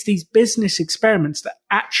 But it's these business experiments that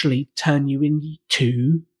actually turn you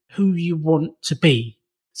into who you want to be.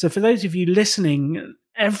 So for those of you listening,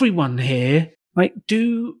 everyone here, like,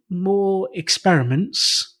 do more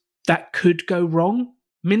experiments that could go wrong.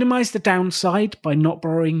 Minimize the downside by not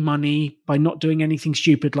borrowing money, by not doing anything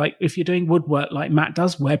stupid. Like, if you're doing woodwork like Matt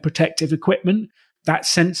does, wear protective equipment. That's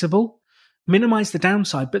sensible. Minimize the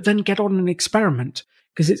downside, but then get on an experiment,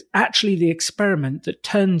 because it's actually the experiment that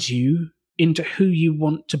turns you into who you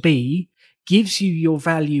want to be, gives you your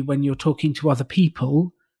value when you're talking to other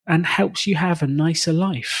people, and helps you have a nicer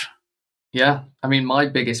life. Yeah, I mean, my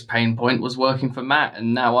biggest pain point was working for Matt,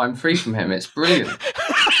 and now I'm free from him. It's brilliant.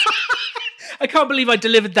 I can't believe I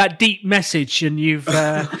delivered that deep message, and you've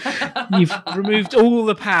removed all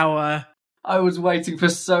the power. I was waiting for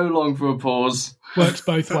so long for a pause. Works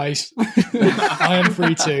both ways. I am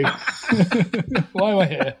free too. Why am I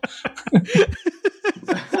here?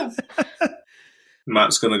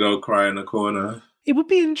 Matt's going to go cry in a corner. It would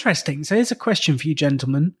be interesting. So here's a question for you,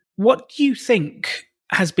 gentlemen. What do you think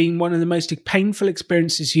has been one of the most painful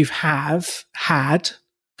experiences you've had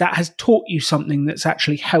that has taught you something that's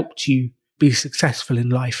actually helped you be successful in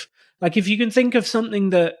life? Like, if you can think of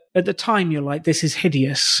something that at the time you're like, this is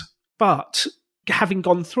hideous, but having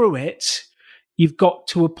gone through it, you've got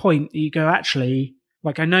to a point that you go, actually,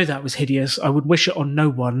 like, I know that was hideous. I would wish it on no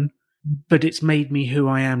one, but it's made me who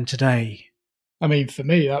I am today. I mean, for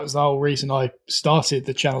me, that was the whole reason I started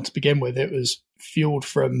the channel to begin with. It was fueled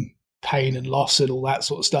from pain and loss and all that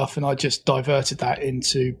sort of stuff. And I just diverted that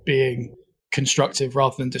into being constructive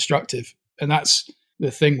rather than destructive. And that's the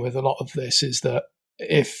thing with a lot of this, is that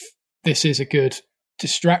if this is a good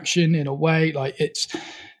distraction in a way, like,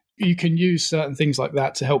 you can use certain things like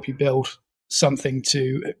that to help you build something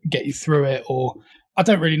to get you through it. Or I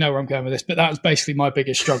don't really know where I'm going with this, but that was basically my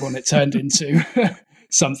biggest struggle, and it turned into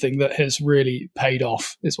something that has really paid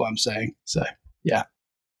off, is what I'm saying. So, yeah.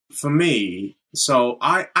 For me, so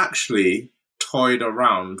I actually toyed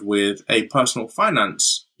around with a personal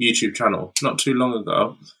finance YouTube channel not too long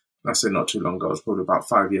ago. I say not too long ago, it's probably about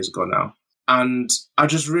 5 years ago now. And I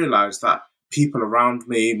just realized that people around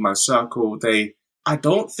me, my circle, I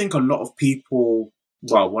don't think a lot of people,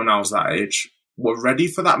 well, when I was that age, were ready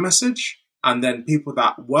for that message. And then people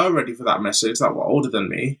that were ready for that message, that were older than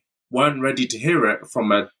me, weren't ready to hear it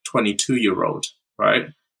from a 22-year-old, right?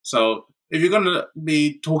 So if you're going to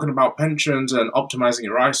be talking about pensions and optimizing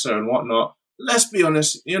your ISA and whatnot, let's be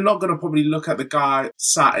honest, you're not going to probably look at the guy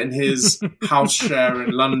sat in his house share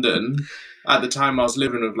in London. At the time, I was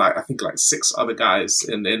living with I think 6 other guys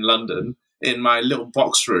in London in my little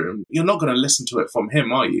box room. You're not going to listen to it from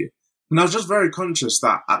him, are you? And I was just very conscious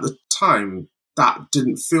that at the time, that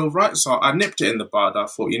didn't feel right. So I nipped it in the bud. I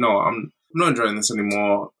thought, I'm not enjoying this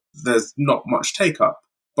anymore. There's not much take up.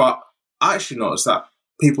 But I actually noticed that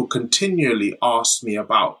people continually asked me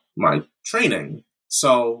about my training.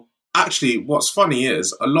 So actually, what's funny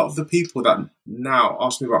is a lot of the people that now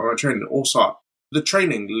ask me about my training also the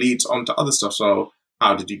training leads on to other stuff. So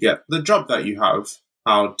how did you get the job that you have?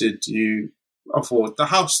 How did you afford the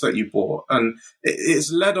house that you bought? And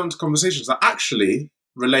it's led on to conversations that actually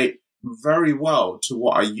relate very well to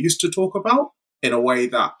what I used to talk about in a way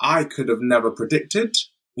that I could have never predicted,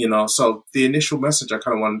 So the initial message I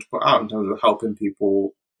kind of wanted to put out in terms of helping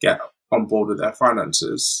people get on board with their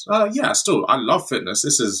finances. Still, I love fitness.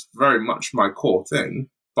 This is very much my core thing.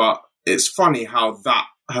 But it's funny how that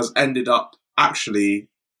has ended up actually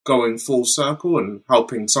going full circle and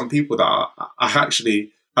helping some people that I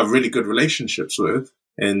actually have really good relationships with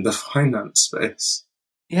in the finance space.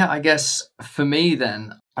 Yeah, I guess for me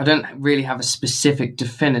then, I don't really have a specific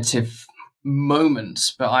definitive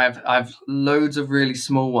moment, but I've loads of really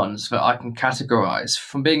small ones that I can categorize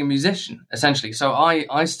from being a musician, essentially. So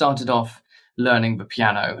I started off learning the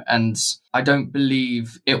piano, and I don't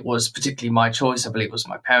believe it was particularly my choice. I believe it was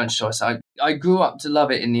my parents' choice. I grew up to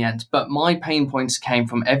love it in the end, but my pain points came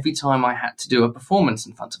from every time I had to do a performance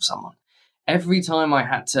in front of someone. Every time I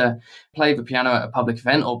had to play the piano at a public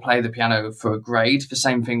event or play the piano for a grade, the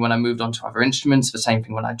same thing when I moved on to other instruments, the same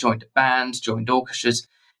thing when I joined a band, joined orchestras.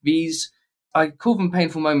 These, I call them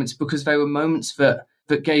painful moments because they were moments that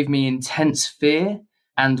gave me intense fear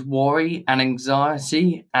and worry and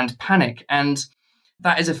anxiety and panic. And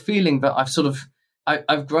that is a feeling that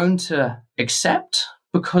I've grown to accept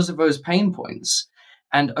because of those pain points.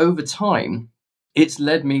 And over time, it's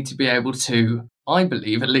led me to be able to, I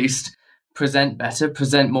believe at least, present better,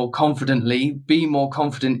 present more confidently, be more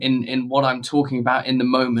confident in what I'm talking about in the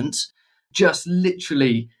moment. Just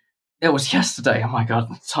literally, it was yesterday. Oh my God,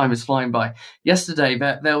 time is flying by. Yesterday,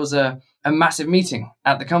 there was a massive meeting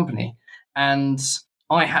at the company, and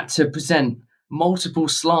I had to present multiple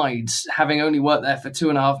slides, having only worked there for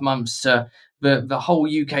 2.5 months, to the whole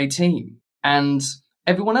UK team. And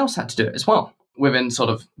everyone else had to do it as well within sort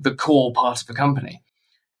of the core part of the company.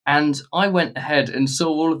 And I went ahead and saw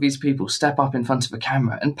all of these people step up in front of a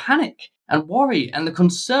camera and panic and worry, and the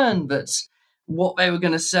concern that what they were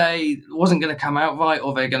going to say wasn't going to come out right,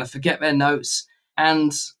 or they're going to forget their notes.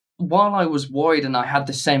 And while I was worried and I had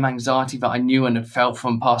the same anxiety that I knew and had felt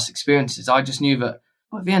from past experiences, I just knew that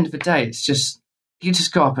at the end of the day, you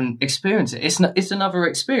just go up and experience it. It's another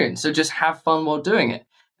experience. So just have fun while doing it.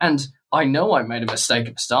 And I know I made a mistake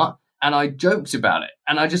at the start, and I joked about it.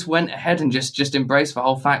 And I just went ahead and just embraced the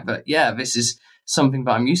whole fact that, this is something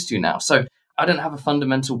that I'm used to now. So I don't have a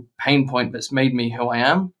fundamental pain point that's made me who I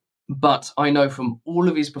am. But I know from all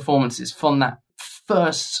of these performances, from that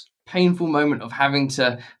first painful moment of having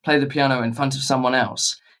to play the piano in front of someone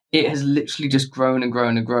else, it has literally just grown and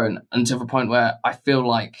grown and grown until the point where I feel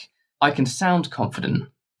like I can sound confident,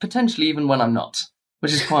 potentially even when I'm not,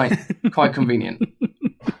 which is quite convenient.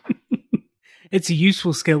 It's a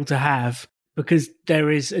useful skill to have, because there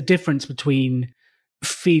is a difference between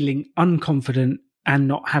feeling unconfident and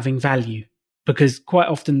not having value. Because quite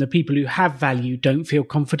often the people who have value don't feel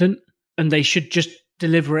confident, and they should just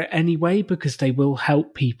deliver it anyway because they will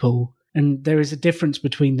help people. And there is a difference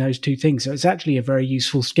between those two things. So it's actually a very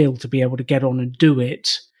useful skill to be able to get on and do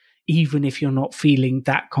it, even if you're not feeling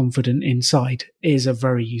that confident inside. It is a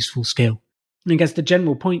very useful skill. And I guess the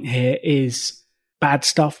general point here is bad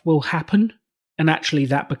stuff will happen. And actually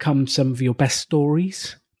that becomes some of your best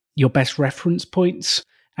stories, your best reference points,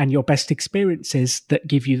 and your best experiences that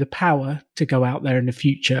give you the power to go out there in the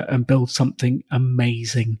future and build something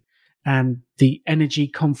amazing. And the energy,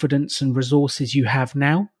 confidence, and resources you have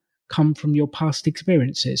now come from your past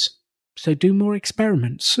experiences. So do more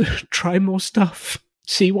experiments, try more stuff,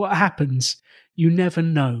 see what happens. You never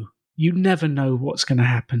know. You never know what's going to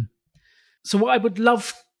happen. So what I would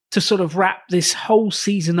love to sort of wrap this whole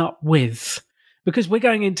season up with, because we're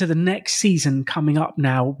going into the next season coming up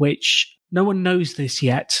now, which no one knows this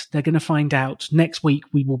yet. They're going to find out next week.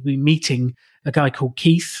 We will be meeting a guy called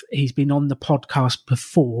Keith. He's been on the podcast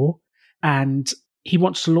before, and he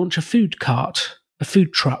wants to launch a food cart, a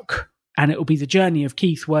food truck. And it will be the journey of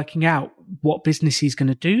Keith working out what business he's going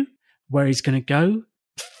to do, where he's going to go,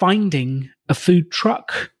 finding a food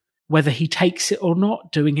truck, whether he takes it or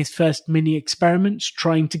not, doing his first mini experiments,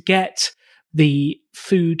 trying to get the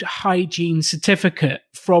food hygiene certificate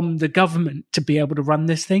from the government to be able to run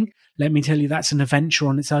this thing. Let me tell you, that's an adventure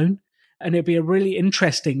on its own. And it'll be a really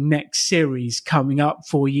interesting next series coming up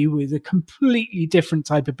for you with a completely different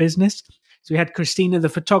type of business. So we had Christina, the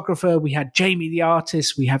photographer, we had Jamie, the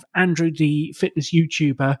artist, we have Andrew, the fitness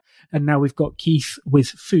YouTuber, and now we've got Keith with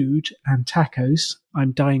food and tacos.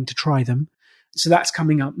 I'm dying to try them. So that's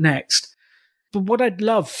coming up next. But what I'd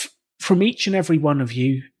love from each and every one of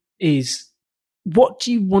you is, what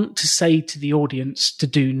do you want to say to the audience to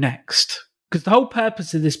do next? Because the whole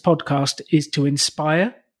purpose of this podcast is to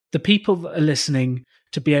inspire the people that are listening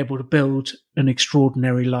to be able to build an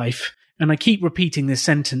extraordinary life. And I keep repeating this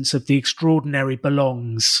sentence of the extraordinary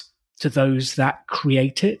belongs to those that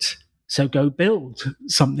create it. So go build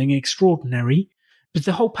something extraordinary. But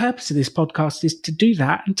the whole purpose of this podcast is to do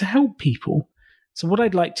that and to help people. So what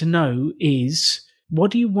I'd like to know is,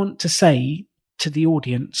 what do you want to say to the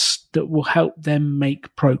audience that will help them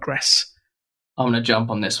make progress? I'm going to jump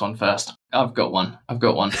on this one first. I've got one.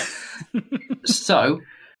 So,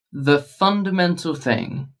 the fundamental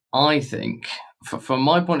thing, I think, from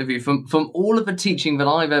my point of view, from all of the teaching that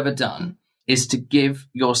I've ever done, is to give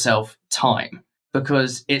yourself time.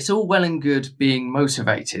 Because it's all well and good being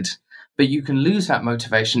motivated, but you can lose that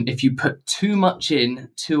motivation if you put too much in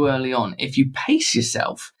too early on. If you pace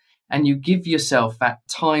yourself and you give yourself that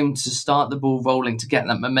time to start the ball rolling, to get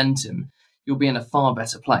that momentum, you'll be in a far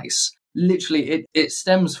better place. Literally, it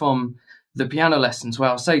stems from the piano lessons where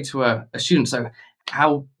I'll say to a student, so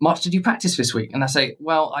how much did you practice this week? And I say,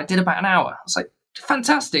 well, I did about an hour. I was like,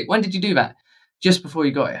 fantastic. When did you do that? Just before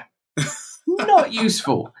you got here. Not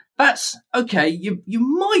useful. That's okay. You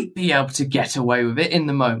might be able to get away with it in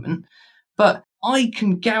the moment, but I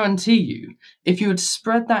can guarantee you, if you had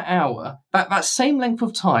spread that hour, that same length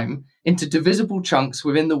of time into divisible chunks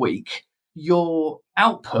within the week, your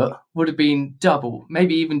output would have been double,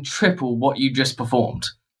 maybe even triple what you just performed.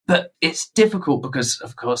 But it's difficult because,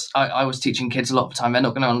 of course, I was teaching kids a lot of the time. They're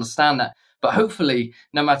not going to understand that. But hopefully,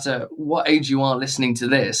 no matter what age you are listening to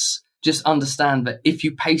this, just understand that if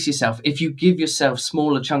you pace yourself, if you give yourself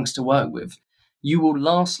smaller chunks to work with, you will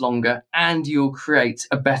last longer and you'll create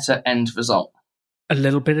a better end result. A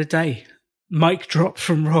little bit a day. Mic drop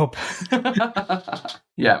from Rob.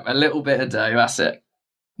 Yeah, a little bit a day. That's it.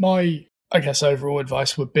 My, I guess, overall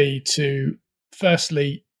advice would be to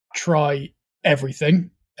firstly try everything,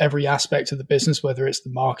 every aspect of the business, whether it's the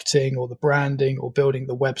marketing or the branding or building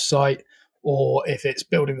the website, or if it's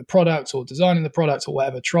building the product or designing the product or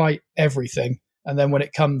whatever, try everything. And then when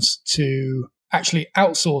it comes to actually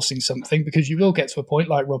outsourcing something, because you will get to a point,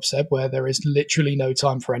 like Rob said, where there is literally no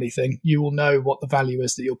time for anything, you will know what the value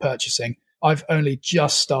is that you're purchasing. I've only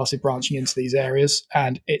just started branching into these areas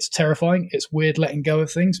and it's terrifying. It's weird letting go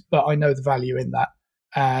of things, but I know the value in that.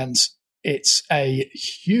 And it's a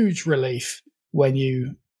huge relief when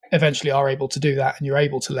you eventually are able to do that and you're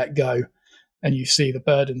able to let go and you see the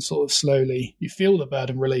burden sort of slowly, you feel the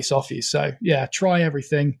burden release off you. So yeah, try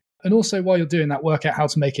everything. And also while you're doing that, work out how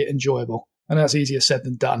to make it enjoyable. And that's easier said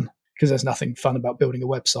than done because there's nothing fun about building a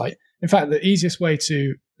website. In fact, the easiest way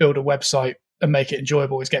to build a website and make it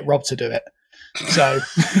enjoyable is get Rob to do it. So,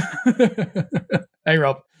 hey,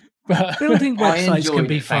 Rob. Building websites can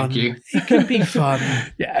be fun. Thank you. It can be fun.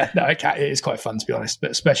 Yeah, no, it is quite fun, to be honest,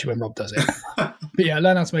 but especially when Rob does it. But yeah,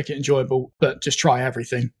 learn how to make it enjoyable, but just try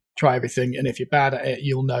everything. Try everything. And if you're bad at it,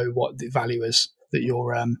 you'll know what the value is that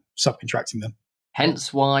you're subcontracting them.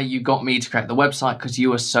 Hence why you got me to create the website, because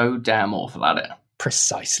you were so damn awful at it.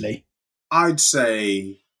 Precisely. I'd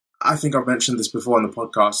say, I think I've mentioned this before on the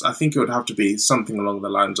podcast, I think it would have to be something along the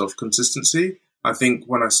lines of consistency. I think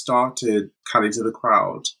when I started Cali to the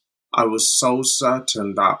Crowd, I was so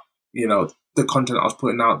certain that, you know, the content I was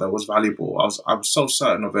putting out there was valuable. I was so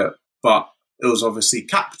certain of it, but it was obviously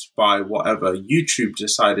capped by whatever YouTube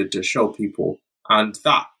decided to show people. And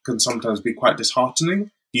that can sometimes be quite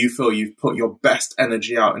disheartening. You feel you've put your best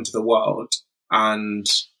energy out into the world and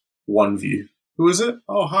one view. Who is it?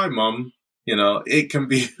 Oh, hi, Mum. You know, it can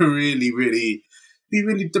be really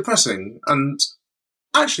depressing. And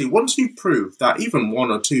actually, once you prove that even one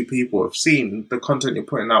or two people have seen the content you're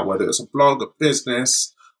putting out, whether it's a blog, a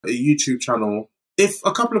business, a YouTube channel, if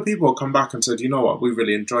a couple of people come back and said, you know what, we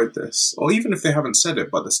really enjoyed this, or even if they haven't said it,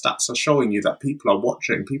 but the stats are showing you that people are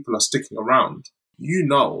watching, people are sticking around, you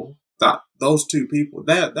know that those two people,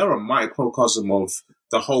 they're a microcosm of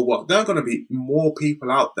the whole world. There are going to be more people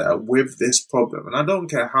out there with this problem. And I don't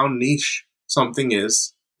care how niche something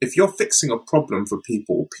is. If you're fixing a problem for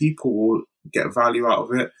people, people will get value out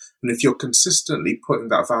of it. And if you're consistently putting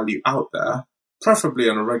that value out there, preferably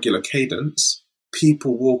on a regular cadence,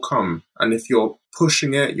 people will come. And if you're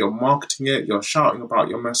pushing it, you're marketing it, you're shouting about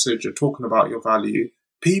your message, you're talking about your value,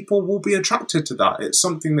 people will be attracted to that. It's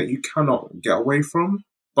something that you cannot get away from.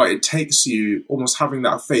 But it takes you almost having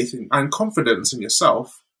that faith and confidence in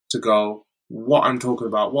yourself to go, what I'm talking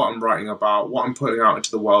about, what I'm writing about, what I'm putting out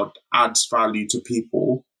into the world adds value to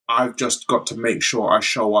people. I've just got to make sure I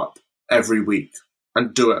show up every week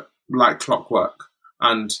and do it like clockwork.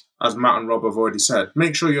 And as Matt and Rob have already said,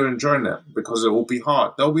 make sure you're enjoying it because it will be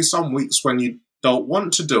hard. There'll be some weeks when you don't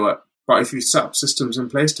want to do it, But if you set up systems in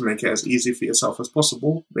place to make it as easy for yourself as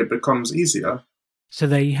possible, it becomes easier. So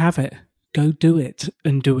there you have it. Go do it,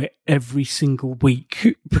 and do it every single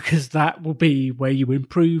week, because that will be where you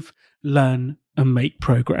improve, learn, and make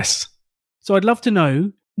progress. So I'd love to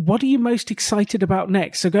know, what are you most excited about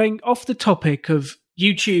next? So going off the topic of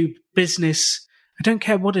YouTube, business, I don't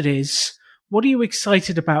care what it is, what are you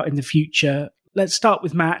excited about in the future? Let's start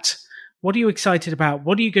with Matt. What are you excited about?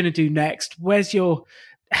 What are you going to do next? Where's your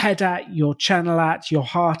head at, your channel at, your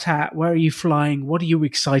heart at? Where are you flying? What are you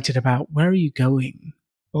excited about? Where are you going?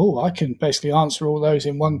 Oh, I can basically answer all those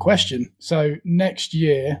in one question. So next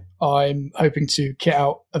year, I'm hoping to kit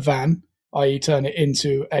out a van, i.e. turn it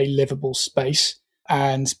into a livable space,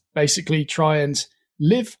 and basically try and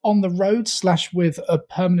live on the road / with a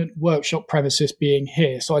permanent workshop premises being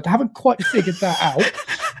here. So I haven't quite figured that out.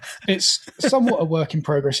 It's somewhat a work in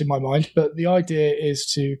progress in my mind, but the idea is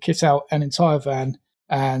to kit out an entire van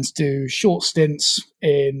and do short stints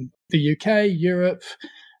in the UK, Europe,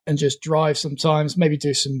 and just drive sometimes, maybe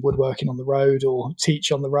do some woodworking on the road or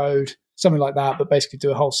teach on the road, something like that, but basically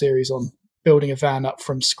do a whole series on building a van up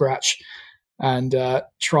from scratch and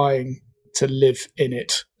trying to live in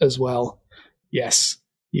it as well. Yes,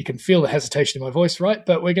 you can feel the hesitation in my voice, right?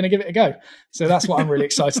 But we're going to give it a go. So that's what I'm really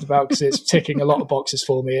excited about, because it's ticking a lot of boxes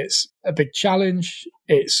for me. It's a big challenge.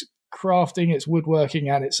 It's crafting, it's woodworking,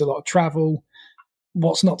 and it's a lot of travel.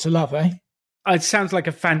 What's not to love, eh? It sounds like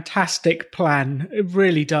a fantastic plan. It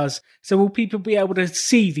really does. So will people be able to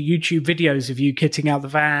see the YouTube videos of you kitting out the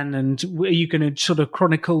van, and are you going to sort of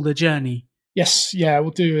chronicle the journey? Yes, yeah,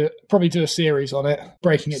 we'll probably do a series on it,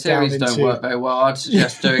 breaking it Series down into... don't work very well. I'd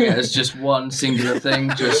suggest doing it as just one singular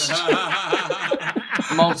thing. Just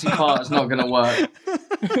multi-part is not going to work.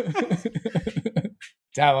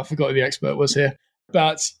 Damn, I forgot who the expert was here.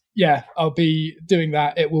 But yeah, I'll be doing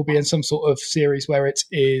that. It will be in some sort of series where it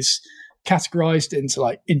is categorized into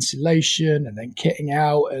like insulation and then kitting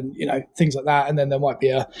out and, you know, things like that. And then there might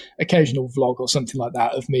be a occasional vlog or something like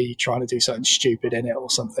that of me trying to do something stupid in it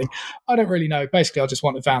or something. I don't really know. Basically, I just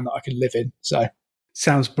want a van that I can live in. So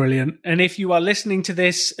sounds brilliant. And if you are listening to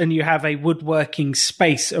this and you have a woodworking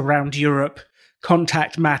space around Europe,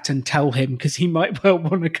 contact Matt and tell him, because he might well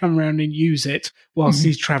want to come around and use it whilst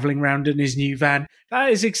he's traveling around in his new van. That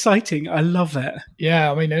is exciting. I love it.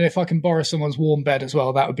 Yeah, I mean, and if I can borrow someone's warm bed as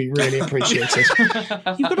well, that would be really appreciated.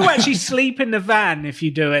 You've got to actually sleep in the van if you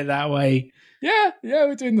do it that way. Yeah,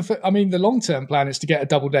 we're doing the long-term plan is to get a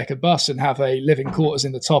double-decker bus and have a living quarters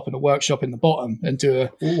in the top and a workshop in the bottom and do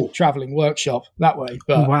a travelling workshop that way.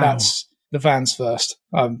 But that's the vans first.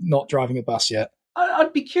 I'm not driving a bus yet.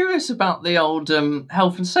 I'd be curious about the old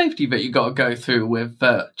health and safety bit you got to go through with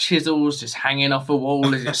chisels just hanging off a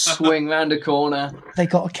wall as you swing round a corner. They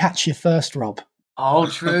got to catch you first, Rob. Oh,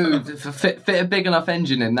 true. Fit a big enough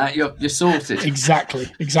engine in that, you're sorted. Exactly.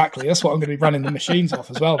 That's what I'm going to be running the machines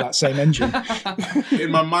off as well, that same engine.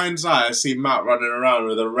 In my mind's eye, I see Matt running around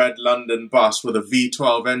with a red London bus with a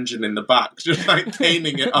V12 engine in the back, just like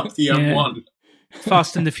caning it up the M1.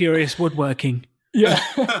 Fast and the Furious woodworking. Yeah.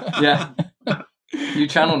 Yeah. New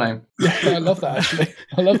channel name. Yeah, I love that, actually.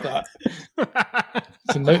 I love that.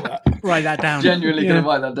 So note that. Write that down. Genuinely going to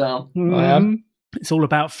write that down. I am. It's all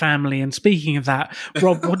about family. And speaking of that,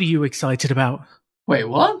 Rob, what are you excited about? Wait,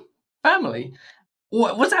 what? Family?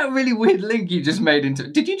 What was that really weird link you just made into?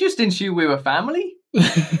 Did you just ensure we were family?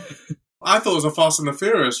 I thought it was a Fast and the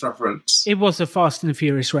Furious reference. It was a Fast and the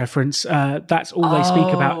Furious reference. That's all they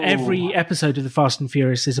speak about. Every episode of the Fast and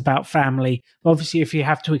Furious is about family. Obviously, if you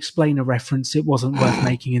have to explain a reference, it wasn't worth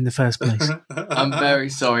making in the first place. I'm very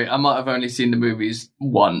sorry. I might have only seen the movies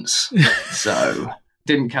once, so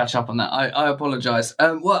didn't catch up on that. I apologise.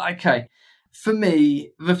 Well, okay. For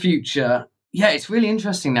me, the future, yeah, it's really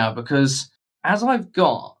interesting now because as I've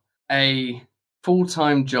got a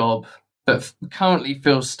full-time job that currently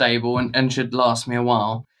feels stable and should last me a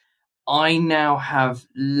while, I now have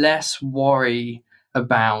less worry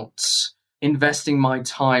about investing my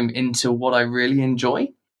time into what I really enjoy.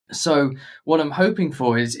 So what I'm hoping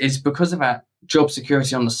for is because of that job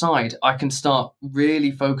security on the side, I can start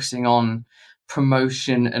really focusing on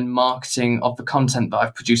promotion and marketing of the content that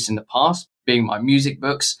I've produced in the past, being my music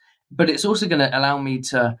books. But it's also going to allow me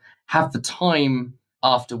to have the time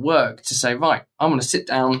after work to say, right, I'm going to sit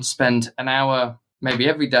down, spend an hour, maybe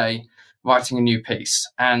every day, writing a new piece.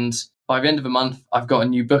 And by the end of the month, I've got a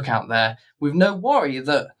new book out there with no worry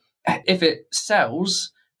that if it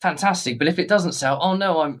sells, fantastic. But if it doesn't sell, oh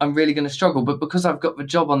no, I'm really going to struggle. But because I've got the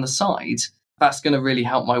job on the side, that's going to really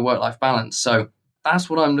help my work-life balance. So that's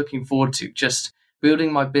what I'm looking forward to, just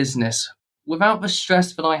building my business without the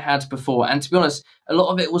stress that I had before. And to be honest, a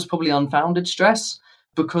lot of it was probably unfounded stress.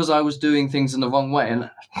 because I was doing things in the wrong way. And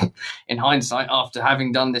in hindsight, after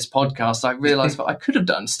having done this podcast, I realised that I could have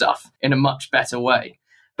done stuff in a much better way.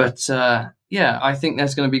 But I think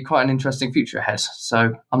there's going to be quite an interesting future ahead.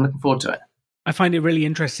 So I'm looking forward to it. I find it really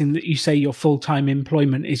interesting that you say your full-time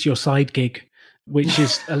employment is your side gig, which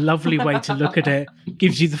is a lovely way to look at it.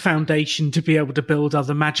 Gives you the foundation to be able to build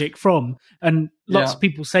other magic from. And lots of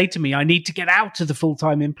people say to me, I need to get out of the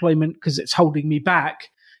full-time employment because it's holding me back.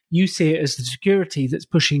 You see it as the security that's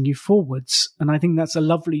pushing you forwards. And I think that's a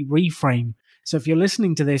lovely reframe. So if you're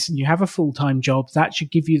listening to this and you have a full-time job, that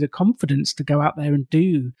should give you the confidence to go out there and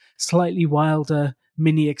do slightly wilder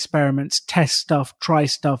mini experiments, test stuff, try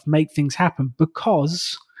stuff, make things happen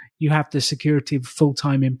because you have the security of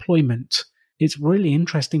full-time employment. It's a really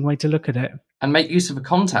interesting way to look at it. And make use of the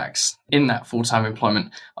contacts in that full-time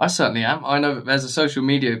employment. I certainly am. I know that there's a social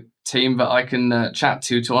media team that I can chat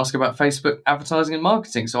to ask about Facebook advertising and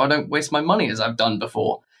marketing so I don't waste my money as I've done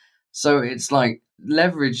before. So it's like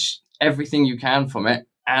leverage everything you can from it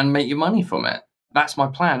and make your money from it. That's my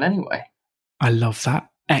plan anyway. I love that.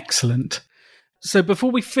 Excellent. So before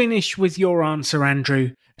we finish with your answer,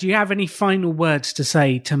 Andrew, do you have any final words to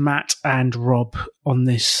say to Matt and Rob on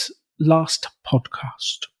this last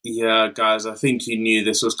podcast? Yeah, guys, I think you knew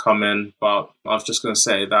this was coming, but I was just going to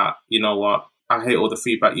say that, you know what? I hate all the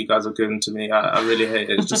feedback you guys are giving to me. I really hate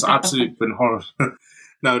it. It's just absolutely been horrible.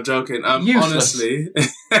 No, joking. Honestly,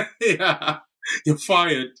 yeah, you're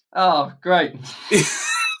fired. Oh, great.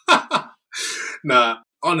 Nah,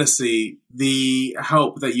 honestly, the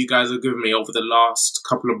help that you guys have given me over the last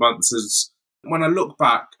couple of months is, when I look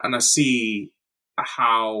back and I see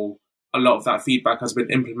how a lot of that feedback has been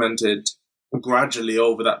implemented gradually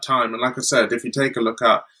over that time. And like I said, if you take a look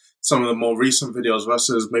at some of the more recent videos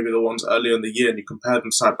versus maybe the ones earlier in the year and you compare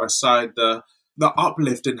them side by side, the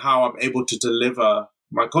uplift in how I'm able to deliver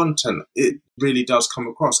my content, it really does come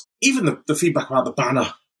across. Even the feedback about the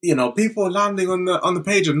banner, you know, people are landing on the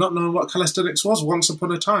page and not knowing what calisthenics was once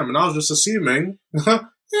upon a time. And I was just assuming, yeah,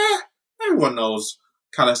 everyone knows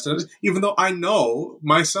calisthenics. Even though I know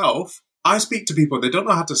myself, I speak to people, they don't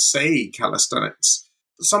know how to say calisthenics.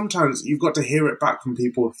 Sometimes you've got to hear it back from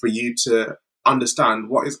people for you to understand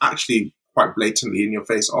what is actually quite blatantly in your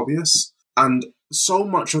face obvious. And so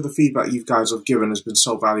much of the feedback you guys have given has been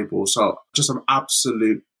so valuable. So just an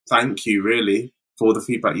absolute thank you, really, for the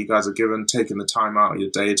feedback you guys have given, taking the time out of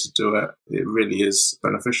your day to do it. It really is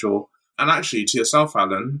beneficial. And actually, to yourself,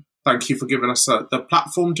 Alan, thank you for giving us the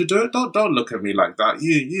platform to do it. Don't look at me like that.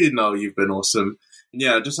 You know you've been awesome.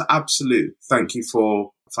 Yeah, just an absolute thank you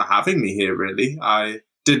for having me here, really. I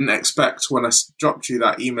didn't expect when I dropped you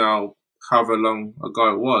that email, however long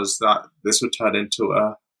ago it was, that this would turn into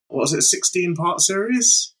a 16-part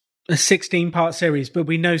series? A 16-part series, but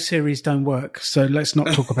we know series don't work, so let's not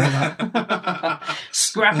talk about that.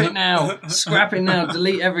 Scrap it now. Scrap it now.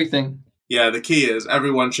 Delete everything. Yeah, the key is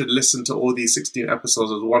everyone should listen to all these 16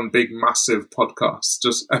 episodes as one big, massive podcast.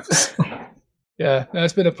 Just episode. Yeah, no,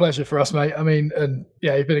 it's been a pleasure for us, mate. I mean, and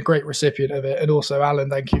yeah, you've been a great recipient of it. And also, Alan,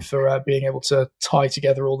 thank you for being able to tie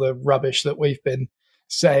together all the rubbish that we've been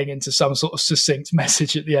saying into some sort of succinct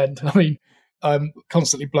message at the end. I mean, I'm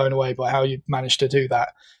constantly blown away by how you managed to do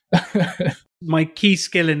that. My key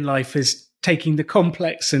skill in life is taking the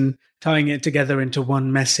complex and tying it together into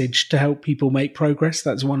one message to help people make progress.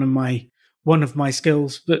 That's one of my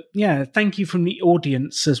skills. But yeah, thank you from the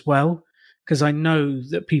audience as well, because I know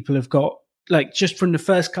that people have got, like, just from the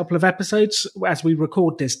first couple of episodes, as we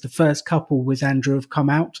record this, the first couple with Andrew have come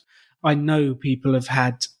out. I know people have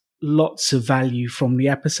had lots of value from the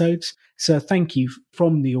episodes. So thank you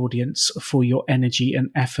from the audience for your energy and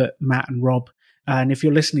effort, Matt and Rob. And if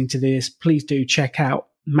you're listening to this, please do check out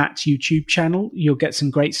Matt's YouTube channel. You'll get some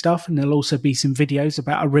great stuff. And there'll also be some videos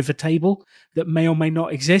about a river table that may or may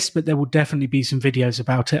not exist, but there will definitely be some videos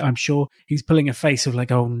about it, I'm sure. He's pulling a face of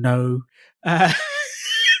like, oh no.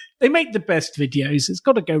 They make the best videos. It's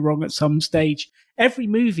got to go wrong at some stage. Every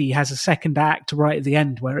movie has a second act right at the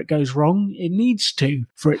end where it goes wrong. It needs to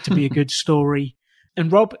for it to be a good story.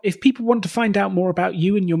 And Rob, if people want to find out more about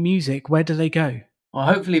you and your music, where do they go? Well,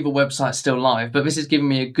 hopefully the website's still live, but this is giving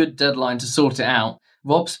me a good deadline to sort it out.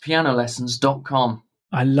 robspianolessons.com.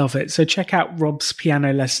 I love it. So check out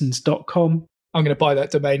robspianolessons.com. I'm going to buy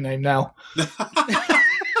that domain name now.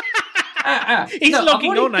 He's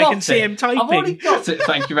logging on. I can see him typing. I've already got it.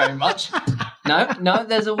 Thank you very much. No,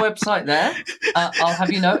 there's a website there. I'll have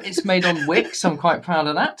you know, it's made on Wix. I'm quite proud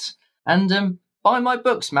of that. And buy my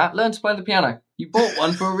books, Matt. Learn to play the piano. You bought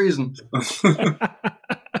one for a reason.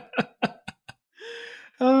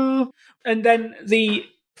 And then the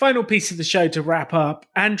final piece of the show to wrap up.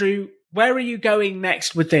 Andrew, Where are you going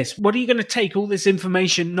next with this? What are you going to take all this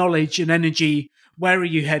information, knowledge and energy? Where are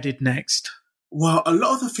you headed next? Well, a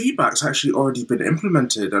lot of the feedback's actually already been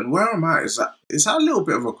implemented, and where I'm at is at a little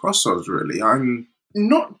bit of a crossroads, really. I'm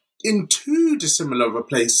not in too dissimilar of a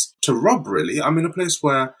place to Rob, really. I'm in a place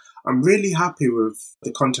where I'm really happy with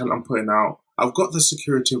the content I'm putting out. I've got the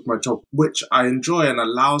security of my job, which I enjoy and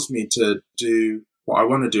allows me to do what I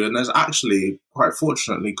want to do. And there's actually, quite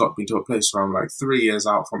fortunately, got me to a place where I'm like 3 years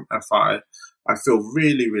out from FI. I feel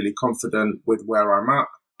really, really confident with where I'm at.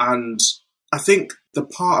 And I think the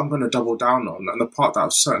part I'm going to double down on, and the part that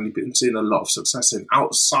I've certainly been seeing a lot of success in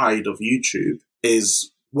outside of YouTube,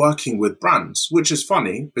 is working with brands, which is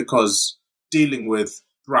funny because dealing with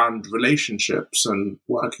brand relationships and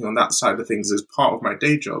working on that side of things is part of my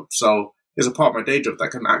day job. So it's a part of my day job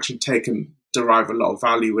that can actually take and derive a lot of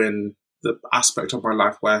value in the aspect of my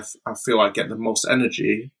life where I feel I get the most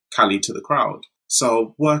energy, Cali to the crowd.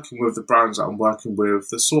 So working with the brands that I'm working with,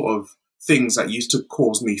 the sort of things that used to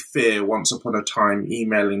cause me fear once upon a time,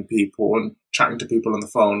 emailing people and chatting to people on the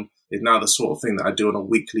phone, is now the sort of thing that I do on a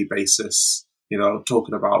weekly basis, you know,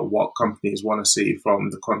 talking about what companies want to see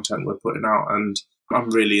from the content we're putting out. And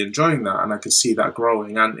I'm really enjoying that, and I can see that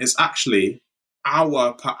growing. And it's actually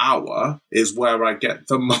hour per hour is where I get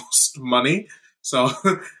the most money. So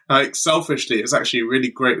like selfishly, it's actually really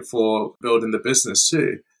great for building the business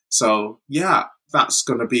too. So yeah, that's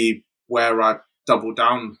going to be where I double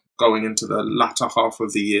down going into the latter half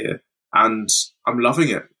of the year. And I'm loving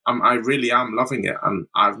it. I really am loving it. And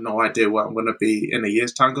I have no idea where I'm going to be in a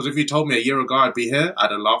year's time. Because if you told me a year ago I'd be here, I'd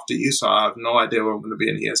have laughed at you. So I have no idea where I'm going to be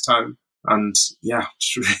in a year's time. And yeah,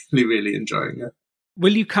 just really, really enjoying it.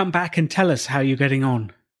 Will you come back and tell us how you're getting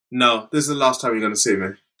on? No, this is the last time you're going to see me.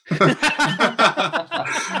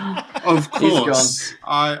 Of course,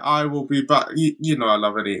 I will be back. You know I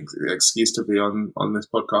love any excuse to be on this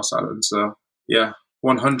podcast, Alan. So yeah,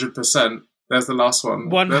 100%. There's the last one.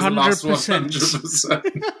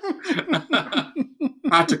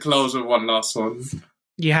 100%. I had to close with one last one.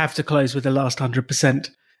 You have to close with the last 100%.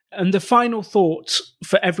 And the final thought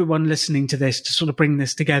for everyone listening to this, to sort of bring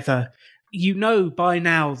this together, you know by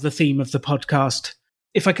now the theme of the podcast.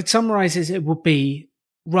 If I could summarize it would be: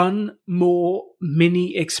 run more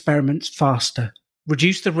mini experiments faster,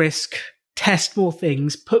 reduce the risk, test more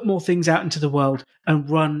things, put more things out into the world, and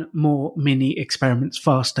run more mini experiments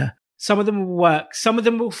faster. Some of them will work, some of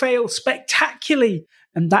them will fail spectacularly,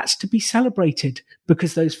 and that's to be celebrated,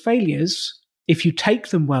 because those failures, if you take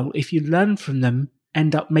them well, if you learn from them,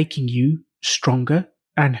 end up making you stronger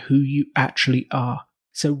and who you actually are.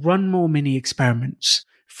 So run more mini experiments,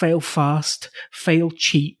 fail fast, fail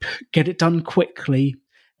cheap, get it done quickly.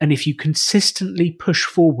 And if you consistently push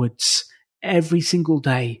forwards every single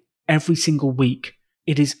day, every single week,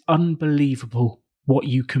 it is unbelievable what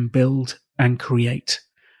you can build and create.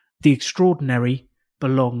 The extraordinary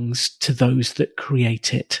belongs to those that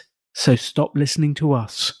create it. So stop listening to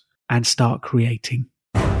us and start creating.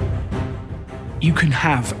 You can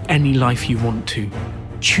have any life you want to.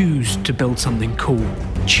 Choose to build something cool.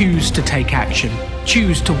 Choose to take action.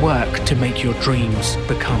 Choose to work to make your dreams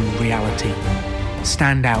become reality.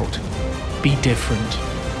 Stand out. Be different.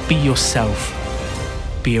 Be yourself.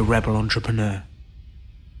 Be a rebel entrepreneur.